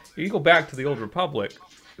there. You go back to the Old Republic,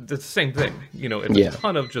 it's the same thing. You know, it's a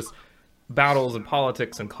ton of just battles and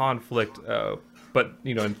politics and conflict. But,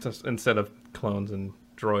 you know, instead of clones and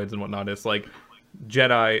droids and whatnot, it's like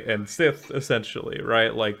Jedi and Sith, essentially,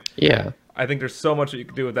 right? Like, yeah, I think there's so much that you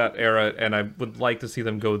could do with that era, and I would like to see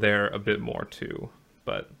them go there a bit more too.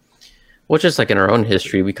 But well, just like in our own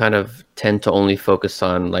history, we kind of tend to only focus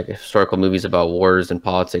on like historical movies about wars and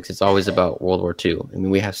politics. It's always about World War II. I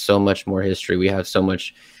mean, we have so much more history. We have so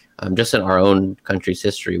much, just in our own country's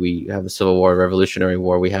history. We have the Civil War, Revolutionary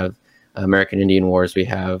War. We have American Indian Wars. We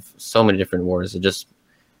have so many different wars. It just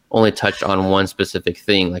only touched on one specific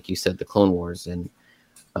thing, like you said, the Clone Wars. And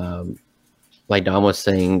like Dom was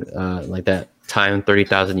saying, like that time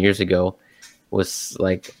 30,000 years ago was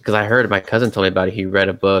like, because I heard my cousin told me about it. He read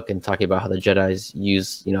a book and talking about how the Jedis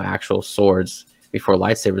use, you know, actual swords before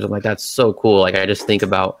lightsabers. I'm like, that's so cool. Like, I just think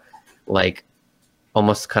about like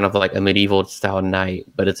almost kind of like a medieval style knight,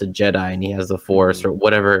 but it's a Jedi and he has the Force or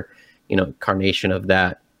whatever, you know, incarnation of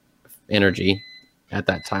that energy at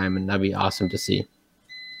that time. And that'd be awesome to see.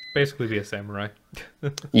 Basically be a samurai.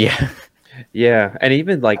 Yeah. Yeah. And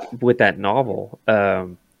even like with that novel,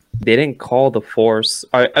 they didn't call the Force.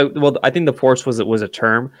 Well, I think the Force was a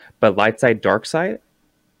term, but light side, dark side,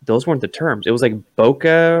 those weren't the terms. It was like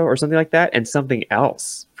bokeh or something like that, and something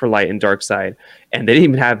else for light and dark side. And they didn't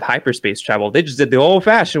even have hyperspace travel. They just did the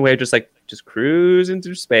old-fashioned way, just cruising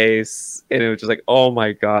through space. And it was just like, oh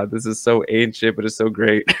my god, this is so ancient, but it's so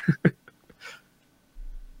great.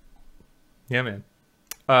 Yeah, man.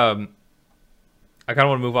 I kind of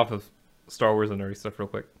want to move off of Star Wars and nerdy stuff real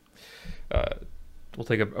quick. We'll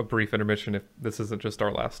take a brief intermission if this isn't just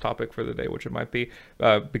our last topic for the day, which it might be,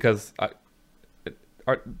 because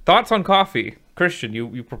our thoughts on coffee. Christian,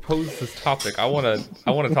 you proposed this topic. I want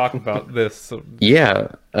to talk about this. So, yeah.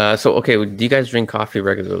 So okay, do you guys drink coffee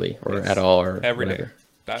regularly or at all, or every whatever? day?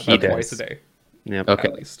 That's He twice does. a day. Yep. Okay.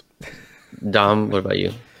 At least. Dom, what about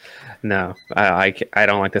you? No, I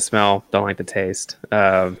don't like the smell. Don't like the taste.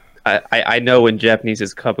 I know when Jeff needs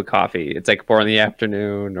his cup of coffee, it's like 4 in the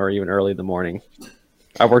afternoon or even early in the morning.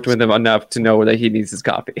 I worked with him enough to know that he needs his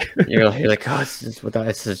coffee. You're like, oh,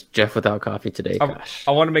 it's just Jeff without coffee today. Gosh.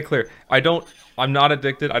 I want to make clear, I'm not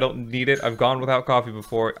addicted. I don't need it. I've gone without coffee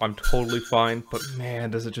before. I'm totally fine. But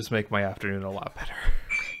man, does it just make my afternoon a lot better.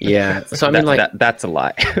 Yeah. So I mean, like, that's a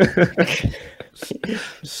lie.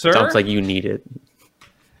 Sir, sounds like you need it.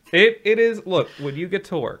 it is. Look, when you get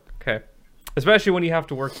to work, okay, especially when you have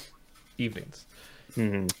to work evenings,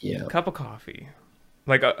 Yeah. cup of coffee,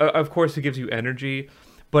 like of course it gives you energy,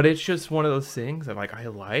 but it's just one of those things that like I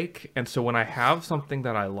like, and so when I have something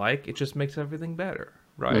that I like, it just makes everything better,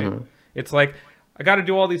 right? It's like I got to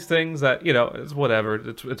do all these things that it's whatever,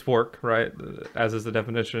 it's work, right? As is the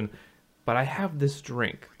definition. But I have this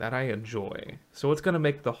drink that I enjoy, so it's gonna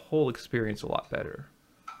make the whole experience a lot better.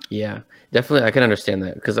 Yeah, definitely. I can understand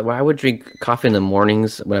that because when I would drink coffee in the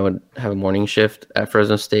mornings when I would have a morning shift at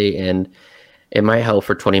Fresno State, and it might help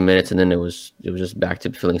for 20 minutes, and then it was just back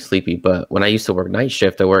to feeling sleepy. But when I used to work night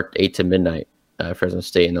shift, I worked 8 to midnight at Fresno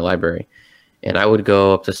State in the library, and I would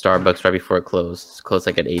go up to Starbucks right before it closed. It's closed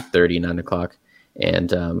like at 8:30, 9 o'clock,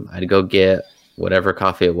 and I'd go get whatever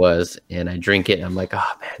coffee it was, and I drink it, and I'm like,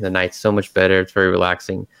 oh man, the night's so much better. It's very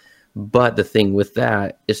relaxing. But the thing with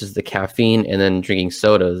that is just the caffeine, and then drinking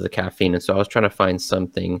soda is the caffeine. And so I was trying to find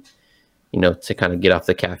something, to kind of get off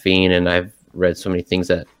the caffeine. And I've read so many things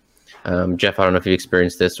that, Jeff, I don't know if you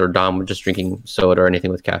experienced this, or Dom, just drinking soda or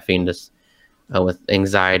anything with caffeine, just with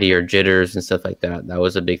anxiety or jitters and stuff like that. That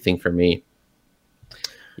was a big thing for me.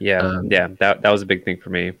 Yeah, that was a big thing for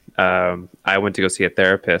me. I went to go see a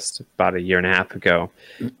therapist about 1.5 years ago,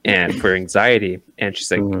 and for anxiety, and she's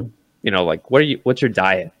like, like, what's your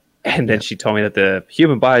diet? And then she told me that the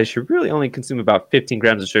human body should really only consume about 15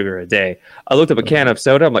 grams of sugar a day. I looked up a can of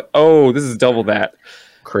soda. I'm like, oh, this is double that.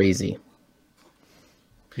 Crazy.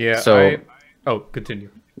 Yeah. So,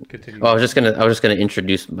 continue. Well, I was just gonna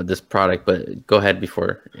introduce this product, but go ahead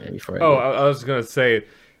before I was gonna say,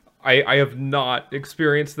 I have not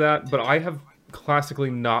experienced that, but I have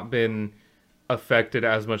classically not been affected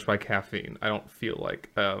as much by caffeine. I don't feel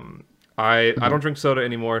like I don't drink soda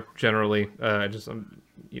anymore generally. I just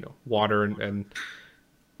water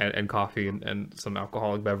and coffee and some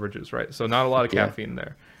alcoholic beverages, right? So not a lot of caffeine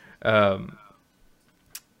there.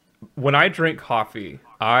 When I drink coffee,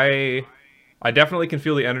 I definitely can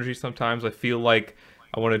feel the energy sometimes. I feel like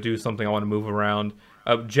I want to do something. I want to move around.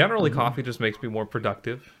 Generally, coffee just makes me more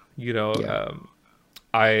productive.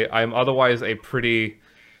 I'm otherwise a pretty,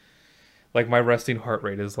 like, my resting heart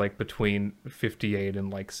rate is like between 58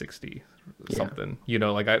 and like 60 something.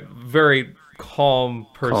 Like I very calm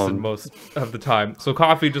person most of the time. So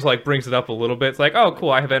coffee just like brings it up a little bit. It's like, oh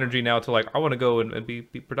cool, I have energy now to like I want to go and be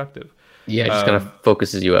productive. Yeah, it just kind of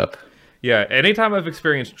focuses you up. Yeah, anytime I've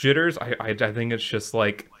experienced jitters, I think it's just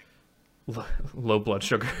like low blood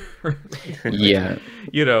sugar. Yeah.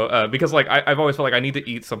 Because like I've always felt like I need to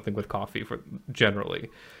eat something with coffee for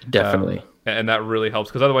generally. Definitely. And that really helps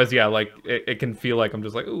because otherwise, like it can feel like I'm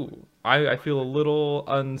just like, ooh, I feel a little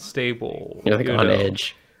unstable. You're like on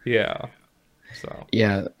edge. Yeah. So.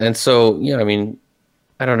 Yeah, and so I mean,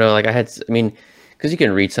 I don't know. Like because you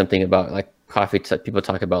can read something about like coffee. People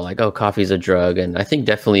talk about like, oh, coffee's a drug, and I think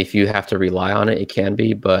definitely if you have to rely on it, it can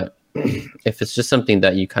be. But if it's just something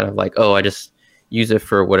that you kind of like, oh, I just use it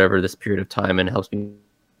for whatever this period of time and it helps me,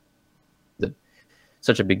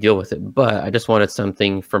 such a big deal with it. But I just wanted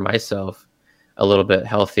something for myself a little bit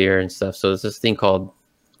healthier and stuff. So there's this thing called,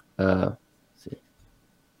 let's see,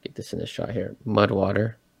 get this in this shot here, mud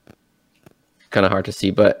water. Kind of hard to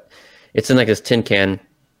see, but it's in like this tin can.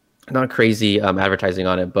 Not crazy advertising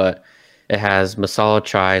on it, but it has masala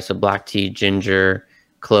chai, so black tea, ginger,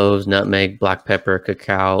 cloves, nutmeg, black pepper,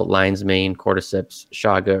 cacao, lion's mane, cordyceps,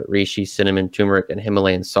 shaga, reishi, cinnamon, turmeric, and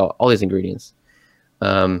Himalayan salt. All these ingredients.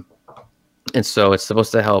 And so it's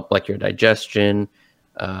supposed to help like your digestion,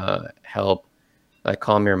 help like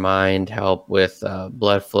calm your mind, help with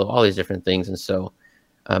blood flow, all these different things. And so,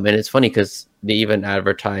 and it's funny because they even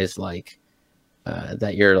advertise like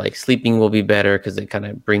that your like sleeping will be better because it kind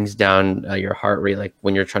of brings down your heart rate like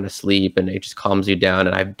when you're trying to sleep, and it just calms you down.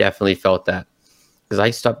 And I've definitely felt that because I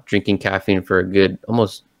stopped drinking caffeine for a good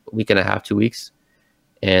almost week and a half, 2 weeks,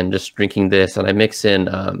 and just drinking this, and I mix in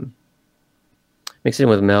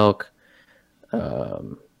with milk.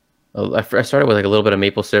 I started with like a little bit of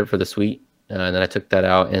maple syrup for the sweet, and then I took that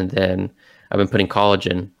out, and then I've been putting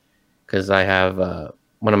collagen because I have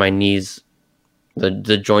one of my knees,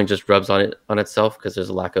 the joint just rubs on itself because there's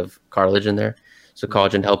a lack of cartilage in there. So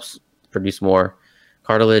collagen helps produce more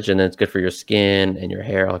cartilage, and then it's good for your skin and your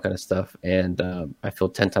hair, all that kind of stuff. And I feel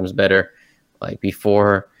 10 times better. Like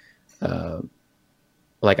before,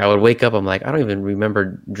 like I would wake up, I'm like, I don't even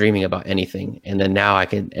remember dreaming about anything. And then now I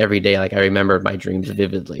can every day, like I remember my dreams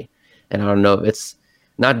vividly. And I don't know, it's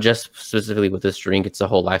not just specifically with this drink, it's a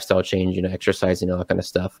whole lifestyle change, exercising, all that kind of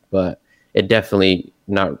stuff. But it definitely,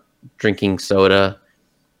 not drinking soda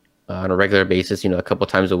on a regular basis, a couple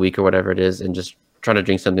times a week or whatever it is, and just trying to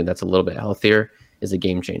drink something that's a little bit healthier is a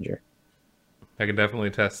game changer. I can definitely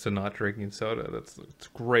attest to not drinking soda. It's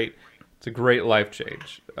great. It's a great life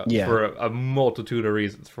change for a multitude of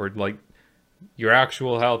reasons. For like your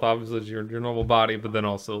actual health, obviously your normal body, but then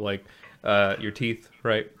also like your teeth,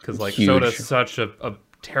 right? Because like soda is such a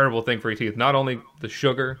terrible thing for your teeth. Not only the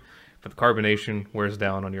sugar, but the carbonation wears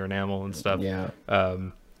down on your enamel and stuff. Yeah.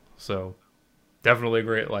 So definitely a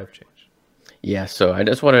great life change. Yeah, so I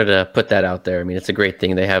just wanted to put that out there. I mean, it's a great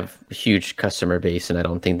thing. They have a huge customer base, and I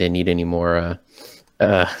don't think they need any more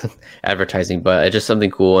advertising, but it's just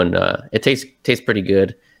something cool, and it tastes pretty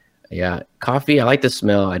good. Yeah, coffee, I like the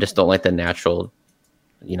smell. I just don't like the natural,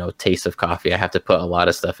 taste of coffee. I have to put a lot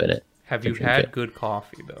of stuff in it. Have you had good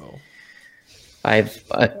coffee, though? I've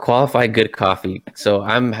qualified good coffee. So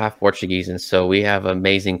I'm half Portuguese, and so we have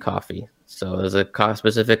amazing coffee. So there's a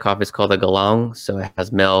specific coffee. It's called a galão. So it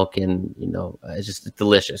has milk, and it's just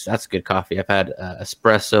delicious. That's good coffee. I've had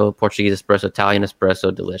espresso, Portuguese espresso, Italian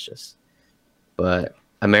espresso, delicious. But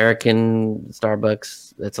American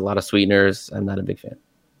Starbucks, it's a lot of sweeteners. I'm not a big fan.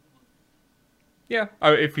 Yeah,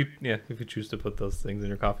 if you choose to put those things in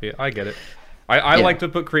your coffee, I get it. I like to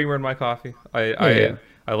put creamer in my coffee. I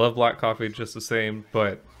love black coffee just the same,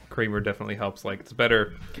 but creamer definitely helps. Like it's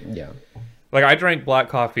better. Yeah. Like I drank black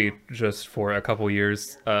coffee just for a couple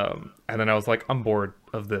years, and then I was like, I'm bored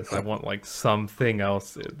of this. I want like something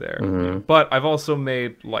else in there. Mm-hmm. But I've also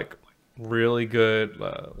made like really good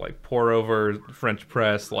like pour over French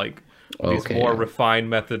press, like these more refined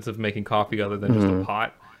methods of making coffee other than just a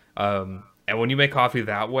pot. And when you make coffee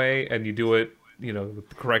that way and you do it, with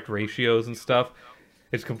the correct ratios and stuff,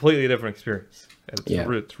 it's a completely different experience.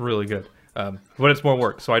 It's really good. But it's more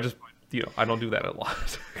work. So I just, I don't do that a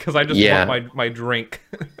lot because I just want my drink.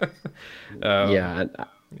 I'm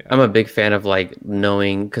a big fan of like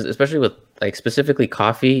knowing, because especially with like specifically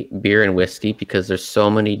coffee, beer, and whiskey, because there's so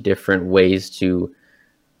many different ways to,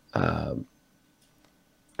 I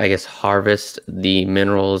guess, harvest the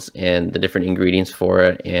minerals and the different ingredients for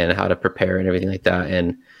it and how to prepare and everything like that.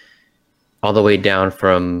 And all the way down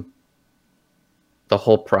from the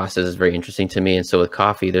whole process is very interesting to me. And so with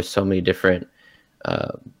coffee, there's so many different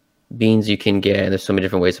beans you can get, and there's so many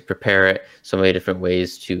different ways to prepare it, so many different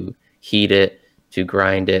ways to heat it, to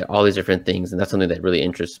grind it, all these different things. And that's something that really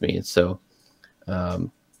interests me. And so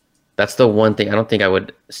that's the one thing. I don't think I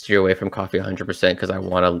would steer away from coffee 100% because I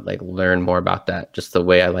want to like learn more about that, just the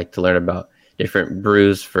way I like to learn about different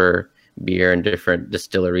brews for beer and different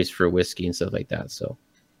distilleries for whiskey and stuff like that. So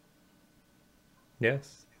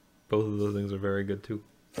yes, both of those things are very good too.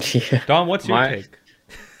 Yeah. Dom, what's your take?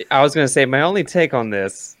 I was going to say my only take on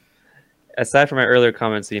this, aside from my earlier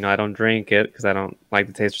comments, I don't drink it because I don't like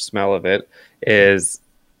the taste or smell of it, is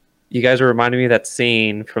you guys are reminding me of that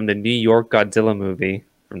scene from the New York Godzilla movie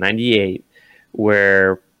from '98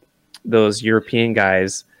 where those European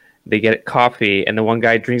guys, they get coffee and the one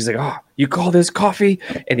guy drinks like, oh, you call this coffee?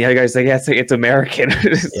 And the other guy's like, yeah, it's American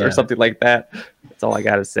or something like that. That's all I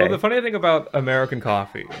got to say. Well, the funny thing about American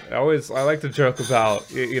coffee, I like to joke about,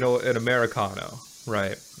 an Americano,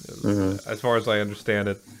 right? As far as I understand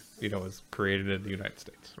it, is created in the United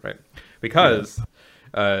States, right? Because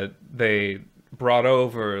they brought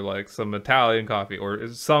over like some Italian coffee, or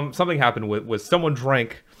something happened with someone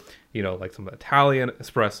drank, like some Italian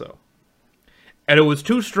espresso, and it was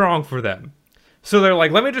too strong for them. So they're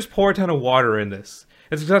like, let me just pour a ton of water in this.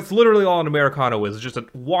 That's literally all an Americano is, just a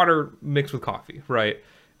water mixed with coffee, right?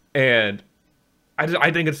 And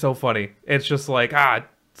I think it's so funny. It's just like,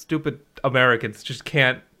 stupid Americans just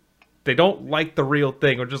can't, they don't like the real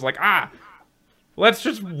thing, or just like, let's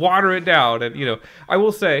just water it down. And, I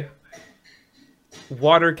will say,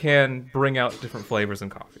 water can bring out different flavors in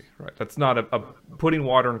coffee, right? That's not putting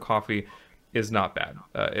water in coffee is not bad.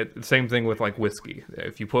 Same thing with like whiskey.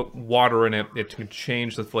 If you put water in it, it can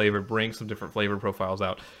change the flavor, bring some different flavor profiles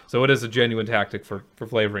out. So it is a genuine tactic for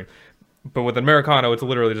flavoring. But with Americano, it's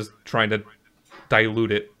literally just trying to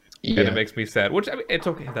dilute it, and it makes me sad. Which, I mean, it's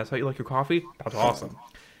okay. If that's how you like your coffee, that's awesome.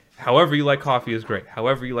 However you like coffee is great.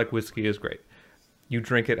 However you like whiskey is great. You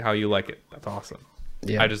drink it how you like it. That's awesome.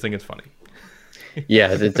 Yeah. I just think it's funny.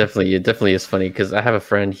 Yeah, it definitely is funny, because I have a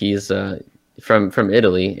friend. He's from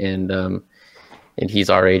Italy, and he's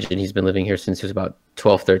our age, and he's been living here since he was about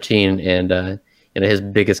 12, 13. And his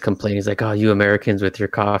biggest complaint is like, oh, you Americans with your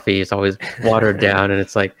coffee, it's always watered down. And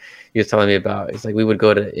it's like he was telling me about, it's like we would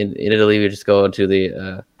go to in Italy, we would just go to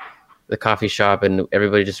the coffee shop, and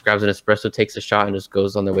everybody just grabs an espresso, takes a shot, and just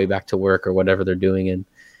goes on their way back to work or whatever they're doing.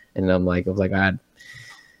 And I'm like,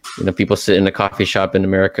 You know, people sit in a coffee shop in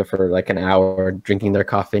America for like an hour drinking their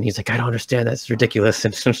coffee, and he's like, I don't understand. That's ridiculous.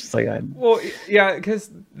 And it's just like, Well, yeah,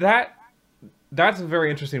 because that's a very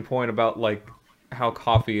interesting point about like how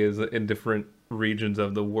coffee is in different regions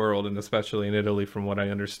of the world, and especially in Italy, from what I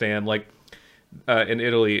understand. Like in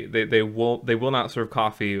Italy, they will not serve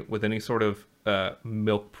coffee with any sort of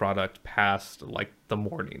milk product past like the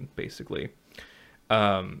morning, basically.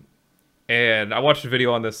 Um, and I watched a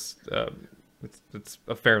video on this. It's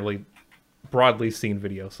a fairly broadly seen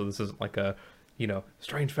video, so this isn't like a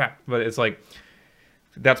strange fact, but it's like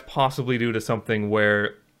that's possibly due to something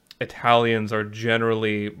where Italians are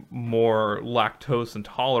generally more lactose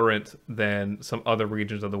intolerant than some other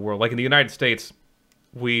regions of the world. Like in the United States,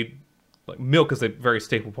 milk is a very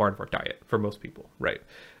staple part of our diet for most people, right?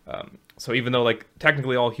 So even though like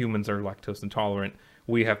technically all humans are lactose intolerant,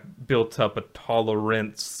 we have built up a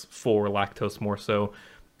tolerance for lactose more so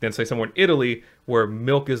than say somewhere in Italy where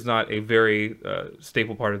milk is not a very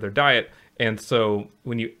staple part of their diet. And so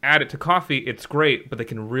when you add it to coffee, it's great, but they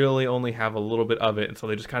can really only have a little bit of it. And so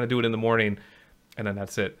they just kind of do it in the morning and then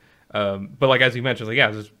that's it. But like, as you mentioned, like, yeah,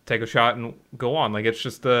 just take a shot and go on. Like, it's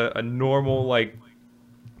just a normal, like,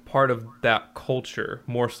 part of that culture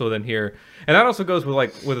more so than here. And that also goes with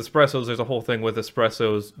like with espressos. There's a whole thing with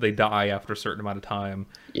espressos. They die after a certain amount of time.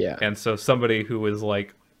 yeah. And so somebody who is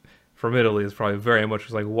like from Italy is probably very much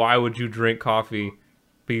like, why would you drink coffee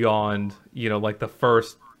beyond, like the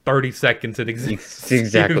first 30 seconds it exists?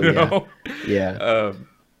 Exactly. Yeah.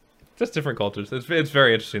 Just different cultures. It's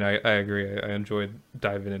very interesting. I agree. I enjoyed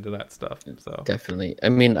diving into that stuff. So Definitely. I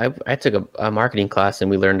mean, I took a marketing class and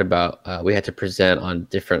we learned about we had to present on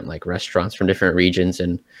different like restaurants from different regions,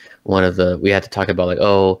 and we had to talk about like,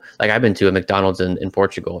 oh, like I've been to a McDonald's in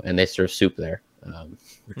Portugal and they serve soup there,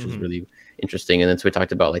 which is really interesting. And then so we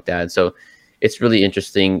talked about like that. And so it's really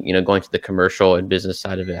interesting, going to the commercial and business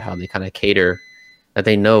side of it, how they kind of cater, that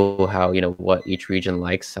they know how, what each region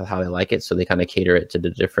likes, how they like it. So they kind of cater it to the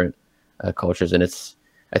different cultures. And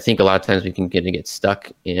I think a lot of times we can get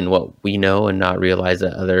stuck in what we know and not realize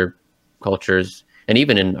that other cultures, and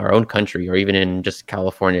even in our own country or even in just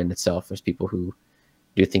California in itself, there's people who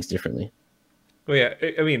do things differently. Well, yeah,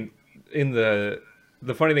 I mean, in the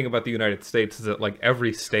funny thing about the United States is that like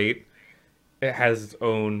every state, it has its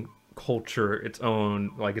own culture, its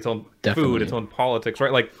own Definitely. food, its own politics,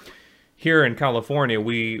 right? Like here in California,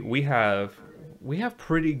 we have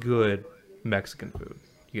pretty good Mexican food,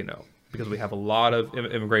 because we have a lot of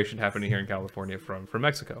immigration happening here in California from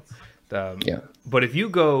Mexico. Yeah. But if you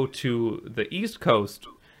go to the East Coast,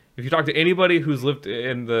 if you talk to anybody who's lived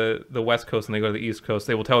in the West Coast and they go to the East Coast,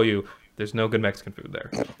 they will tell you there's no good Mexican food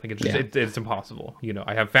there. Like it's impossible.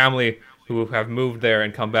 I have family who have moved there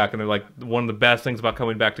and come back, and they're like, one of the best things about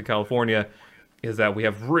coming back to California is that we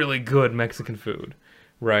have really good Mexican food,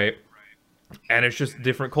 right? And it's just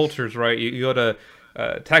different cultures, right? You go to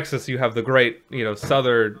Texas, you have the great,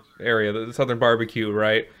 southern area, the southern barbecue,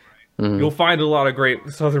 right? Mm-hmm. You'll find a lot of great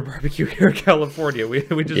southern barbecue here in California.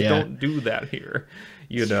 We just don't do that here,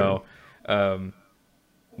 know.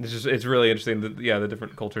 It's really interesting that the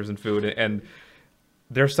different cultures and food, and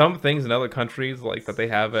there's some things in other countries like that they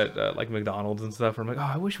have at like McDonald's and stuff. Where I'm like,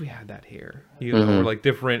 oh, I wish we had that here, or like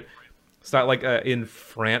different. It's not like in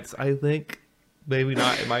France, I think. Maybe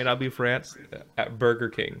not. It might not be France. At Burger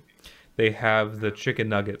King, they have the chicken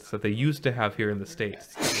nuggets that they used to have here in the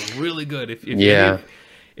States. It's really good.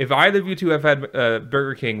 If either of you two have had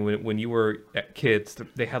Burger King when you were kids,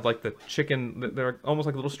 they had like the chicken. They're almost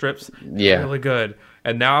like little strips. Yeah, really good.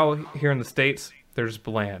 And now here in the States, they're just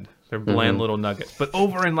bland. They're bland little nuggets. But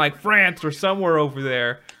over in like France or somewhere over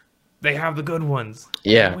there, they have the good ones.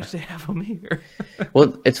 Yeah. I wish they have them here.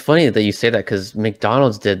 Well, it's funny that you say that because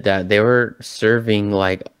McDonald's did that. They were serving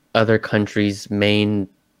like other countries' main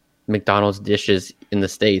McDonald's dishes in the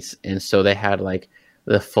States. And so they had like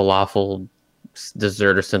the falafel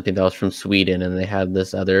dessert or something that was from Sweden. And they had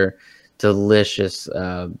this other delicious,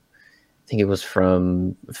 I think it was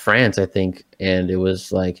from France, I think. And it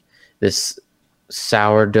was like this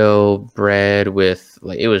sourdough bread with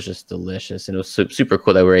like, it was just delicious, and it was super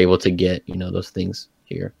cool that we were able to get those things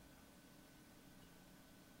here.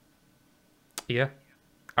 Yeah,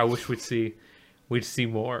 I wish we'd see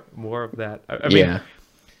more of that. I mean,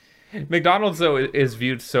 McDonald's though is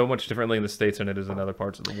viewed so much differently in the States than it is in other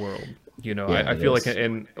parts of the world. I feel like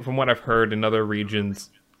from what I've heard in other regions,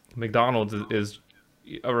 McDonald's is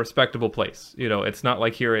a respectable place. It's not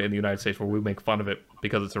like here in the United States where we make fun of it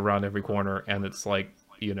because it's around every corner, and it's like,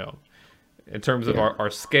 in terms of our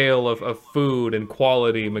scale of food and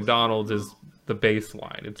quality, McDonald's is the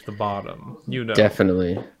baseline. It's the bottom,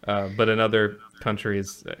 Definitely. But in other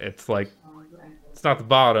countries, it's like It's not the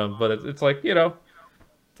bottom, but it's like, you know,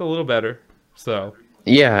 it's a little better. So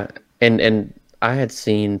Yeah, and I had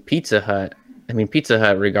seen Pizza Hut. I mean, Pizza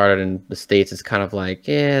Hut, regarded in the States, is kind of like,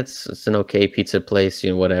 yeah, it's an okay pizza place,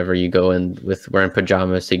 you know, whatever. You go in with wearing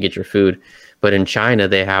pajamas to get your food. But in China,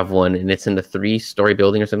 they have one, and it's in the 3-story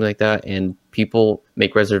building or something like that. And people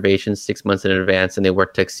make reservations 6 months in advance, and they wear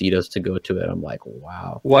tuxedos to go to it. I'm like,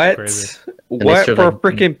 wow. What? crazy. What serve, for like,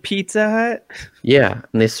 freaking Pizza Hut? Yeah,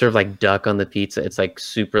 and they serve like duck on the pizza. It's like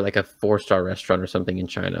super, like a 4-star restaurant or something in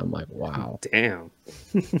China. I'm like, wow. Damn.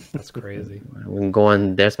 That's crazy. I'm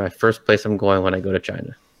going. That's my first place I'm going when I go to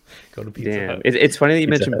China. Go to Pizza Damn. Hut. It's funny that you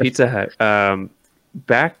Pizza mentioned Hut. Pizza Hut.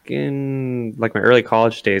 Back in like my early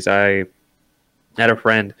college days, I had a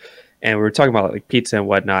friend, and we were talking about like pizza and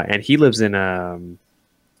whatnot. And he lives in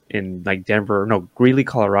like Denver, no, Greeley,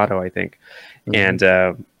 Colorado, I think. Mhm.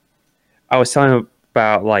 And I was telling him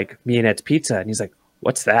about like Me and Ed's Pizza, and he's like,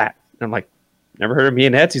 "What's that?" And I'm like, "Never heard of Me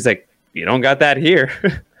and Ed's?" He's like, "You don't got that here."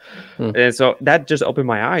 And so that just opened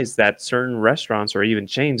my eyes that certain restaurants or even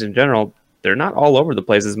chains in general, they're not all over the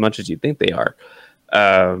place as much as you think they are.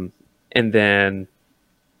 And then,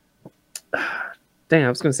 dang, I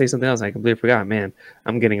was going to say something else. I completely forgot. Man,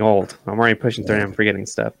 I'm getting old. I'm already pushing 30. I'm forgetting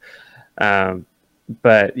stuff.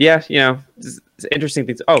 But yeah, you know, it's interesting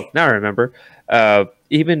things. Oh, now I remember.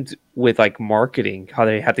 Even with like marketing, how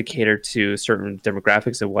they have to cater to certain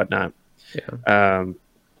demographics and whatnot. Yeah.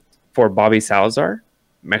 For Bobby Salazar,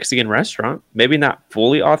 Mexican restaurant, maybe not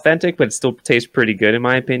fully authentic, but it still tastes pretty good in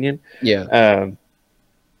my opinion. Yeah.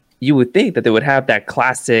 You would think that they would have that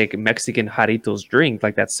classic Mexican Jarritos drink,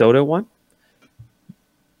 like that soda one.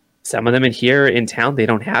 Some of them in here in town, they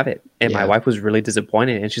don't have it. And my Yeah. wife was really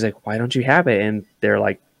disappointed. And she's like, "Why don't you have it?" And they're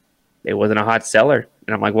like, "It wasn't a hot seller."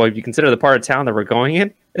 And I'm like, "Well, if you consider the part of town that we're going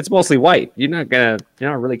in, it's mostly white. You're not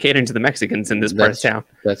really catering to the Mexicans in this part of town."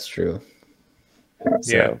 That's true.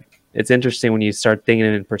 So Yeah. it's interesting when you start thinking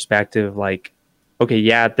in perspective, like, okay,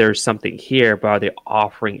 yeah, there's something here, but are they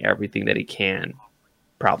offering everything that he can?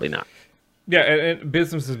 Probably not. Yeah, and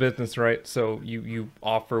business is business, right? So you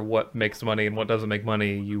offer what makes money, and what doesn't make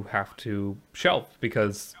money, you have to shelf,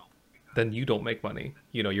 because then you don't make money.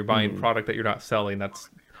 You know, you're buying product that you're not selling.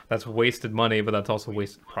 That's wasted money, but that's also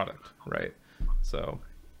wasted product, right? So,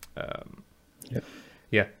 Yep.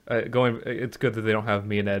 yeah, it's good that they don't have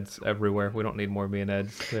Me and Ed's everywhere. We don't need more Me and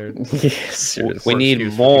Ed's. They're Yes. We Poor need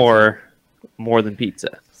excuse for more than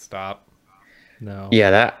pizza. stop. No.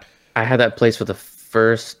 Yeah, that I had that place for the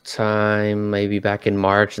first time maybe back in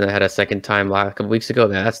March, and I had a second time a couple weeks ago.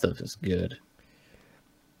 Man, that stuff is good.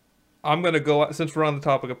 I'm gonna go, since we're on the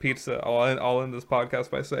topic of pizza. I'll end this podcast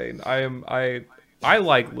by saying I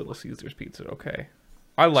like Little Caesars pizza. Okay,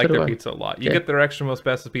 I like do their I. pizza a lot. You Okay. get their extra most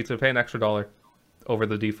bestest pizza, pay an extra $1 over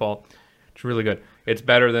the default. It's really good. It's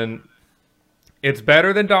better than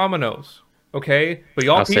Domino's. Okay, but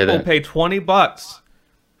y'all I'll say people that. pay $20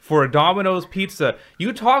 for a Domino's pizza.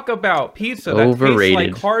 You talk about pizza that tastes Overrated.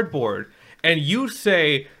 like cardboard, and you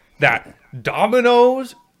say that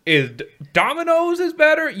Domino's is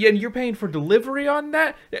better, and you're paying for delivery on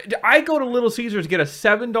that. I go to Little Caesars, get a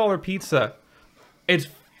 $7 pizza. It's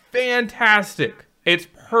fantastic. It's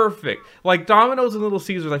perfect. Like Domino's and Little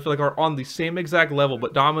Caesars, I feel like are on the same exact level,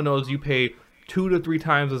 but Domino's you pay 2 to 3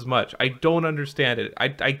 times as much. I don't understand it.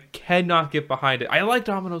 I cannot get behind it. I like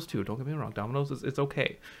Domino's too. Don't get me wrong. Domino's it's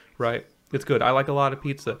okay, right? It's good. I like a lot of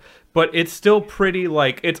pizza, but it's still pretty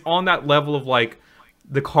like it's on that level of like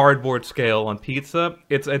the cardboard scale on pizza.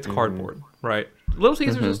 It's cardboard, right? Little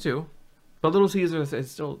Caesars is too, but Little Caesars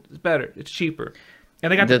is still it's better. It's cheaper,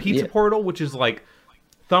 and they got the pizza portal, which is like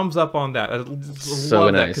thumbs up on that. I love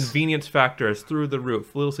that nice. convenience factor is through the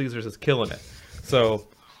roof. Little Caesars is killing it. So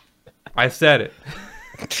I said it.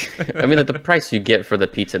 I mean, like, the price you get for the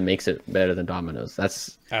pizza makes it better than Domino's.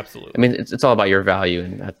 That's Absolutely. I mean, it's all about your value,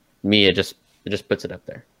 and it just puts it up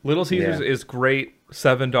there. Little Caesars is great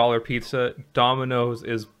 $7 pizza. Domino's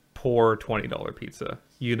is poor $20 pizza.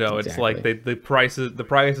 You know, it's like the price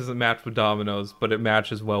isn't matched with Domino's, but it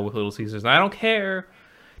matches well with Little Caesars. And I don't care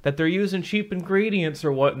that they're using cheap ingredients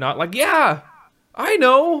or whatnot. Like, yeah, I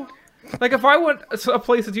know. Like, if I want a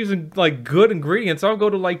place that's using like good ingredients, I'll go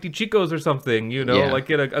to like Di Chico's or something. You know, Yeah. like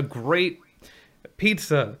get a great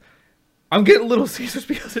pizza. I'm getting Little Caesars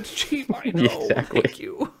because it's cheap. I know. Exactly. Thank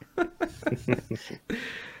you.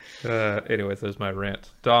 Anyways, there's my rant.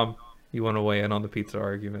 Dom, you want to weigh in on the pizza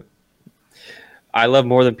argument? I love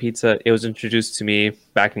more than pizza. It was introduced to me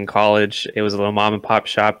back in college. It was a little mom and pop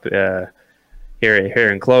shop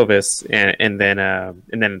here in Clovis, and then a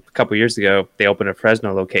couple years ago they opened a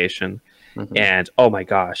Fresno location, and oh my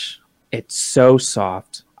gosh, it's so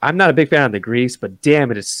soft. I'm not a big fan of the grease, but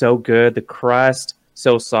damn, it is so good. The crust,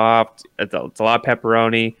 so soft. It's a lot of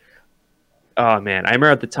pepperoni. Oh man, I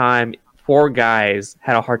remember at the time, 4 guys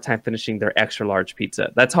had a hard time finishing their extra large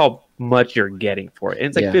pizza. That's how much you're getting for it. And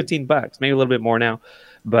it's like $15, maybe a little bit more now.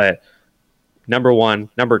 But number one.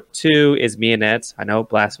 Number two is Mianettes. I know,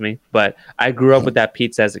 blasphemy, but I grew up with that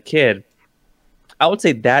pizza as a kid. I would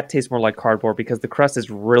say that tastes more like cardboard because the crust is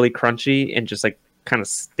really crunchy and just like kind of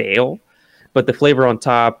stale. But the flavor on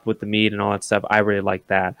top with the meat and all that stuff, I really like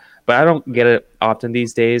that. But I don't get it often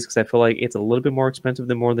these days because I feel like it's a little bit more expensive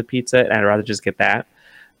than more of the pizza, and I'd rather just get that.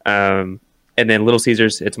 And then Little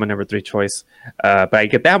Caesars, it's my number 3 choice. But I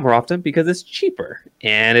get that more often because it's cheaper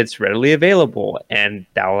and it's readily available, and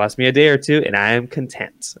that will last me a day or two, and I am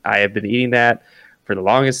content. I have been eating that for the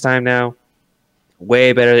longest time now.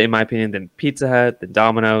 Way better, in my opinion, than Pizza Hut, than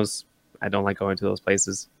Domino's. I don't like going to those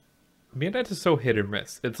places. Mianettes is so hit or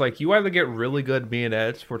miss. It's like you either get really good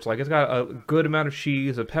Mianettes, where it's like it's got a good amount of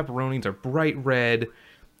cheese, the pepperonis are bright red,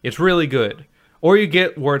 it's really good. Or you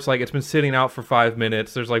get where it's like it's been sitting out for 5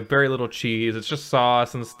 minutes, there's like very little cheese, it's just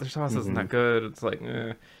sauce, and the sauce isn't that good. It's like,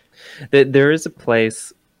 eh. There is a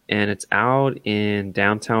place, and it's out in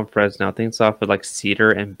downtown Fresno. I think it's off of like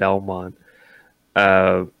Cedar and Belmont.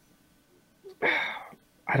 I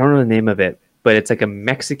don't know the name of it, but it's like a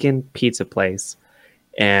Mexican pizza place.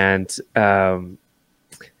 And our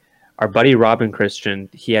buddy Robin Christian,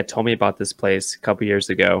 he had told me about this place a couple years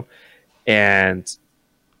ago,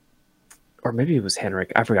 or maybe it was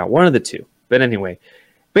Henrik, I forgot, one of the two. But anyway,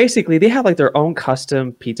 basically they have like their own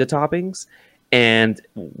custom pizza toppings, and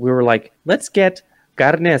we were like, let's get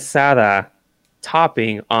carne asada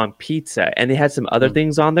topping on pizza, and they had some other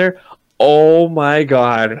things on there. Oh my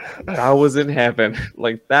god, I was in heaven.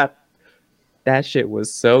 Like that shit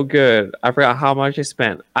was so good. I forgot how much I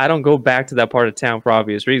spent. I don't go back to that part of town for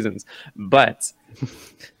obvious reasons. But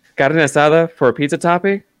carne asada for a pizza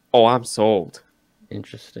topping? Oh, I'm sold.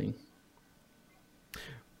 Interesting.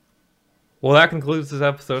 Well, that concludes this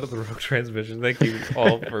episode of the Rogue Transmission. Thank you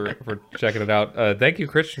all for checking it out. Thank you,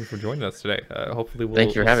 Christian, for joining us today. Hopefully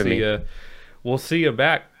Thank you for having me. We'll see you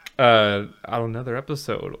back on another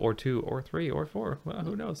episode, or 2, or 3, or 4. Well,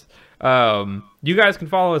 who knows? You guys can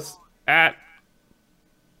follow us at...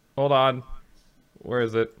 Hold on. Where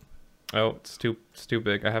is it? Oh, it's too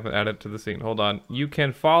big. I haven't added it to the scene. Hold on. You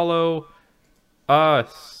can follow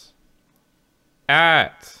us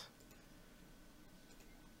at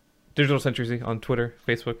Digital Century on Twitter,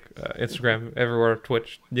 Facebook, Instagram, everywhere,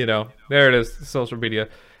 Twitch. You know, there it is. Social media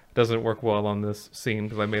doesn't work well on this scene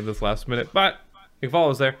because I made this last minute, but you can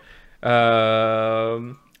follow us there.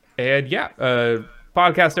 And yeah,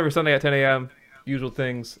 podcast every Sunday at 10 a.m. Usual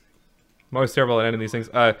things. I'm always terrible at ending these things.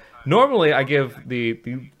 Normally, I give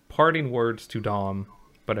the parting words to Dom,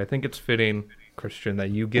 but I think it's fitting, Christian,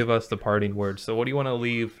 that you give us the parting words. So what do you want to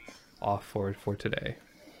leave off for today?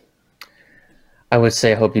 I would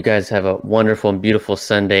say I hope you guys have a wonderful and beautiful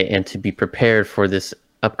Sunday, and to be prepared for this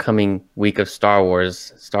upcoming week of Star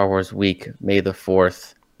Wars week. May the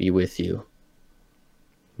 4th be with you.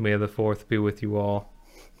 May the 4th be with you all.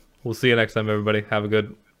 We'll see you next time, everybody. Have a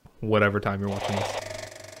good whatever time you're watching this.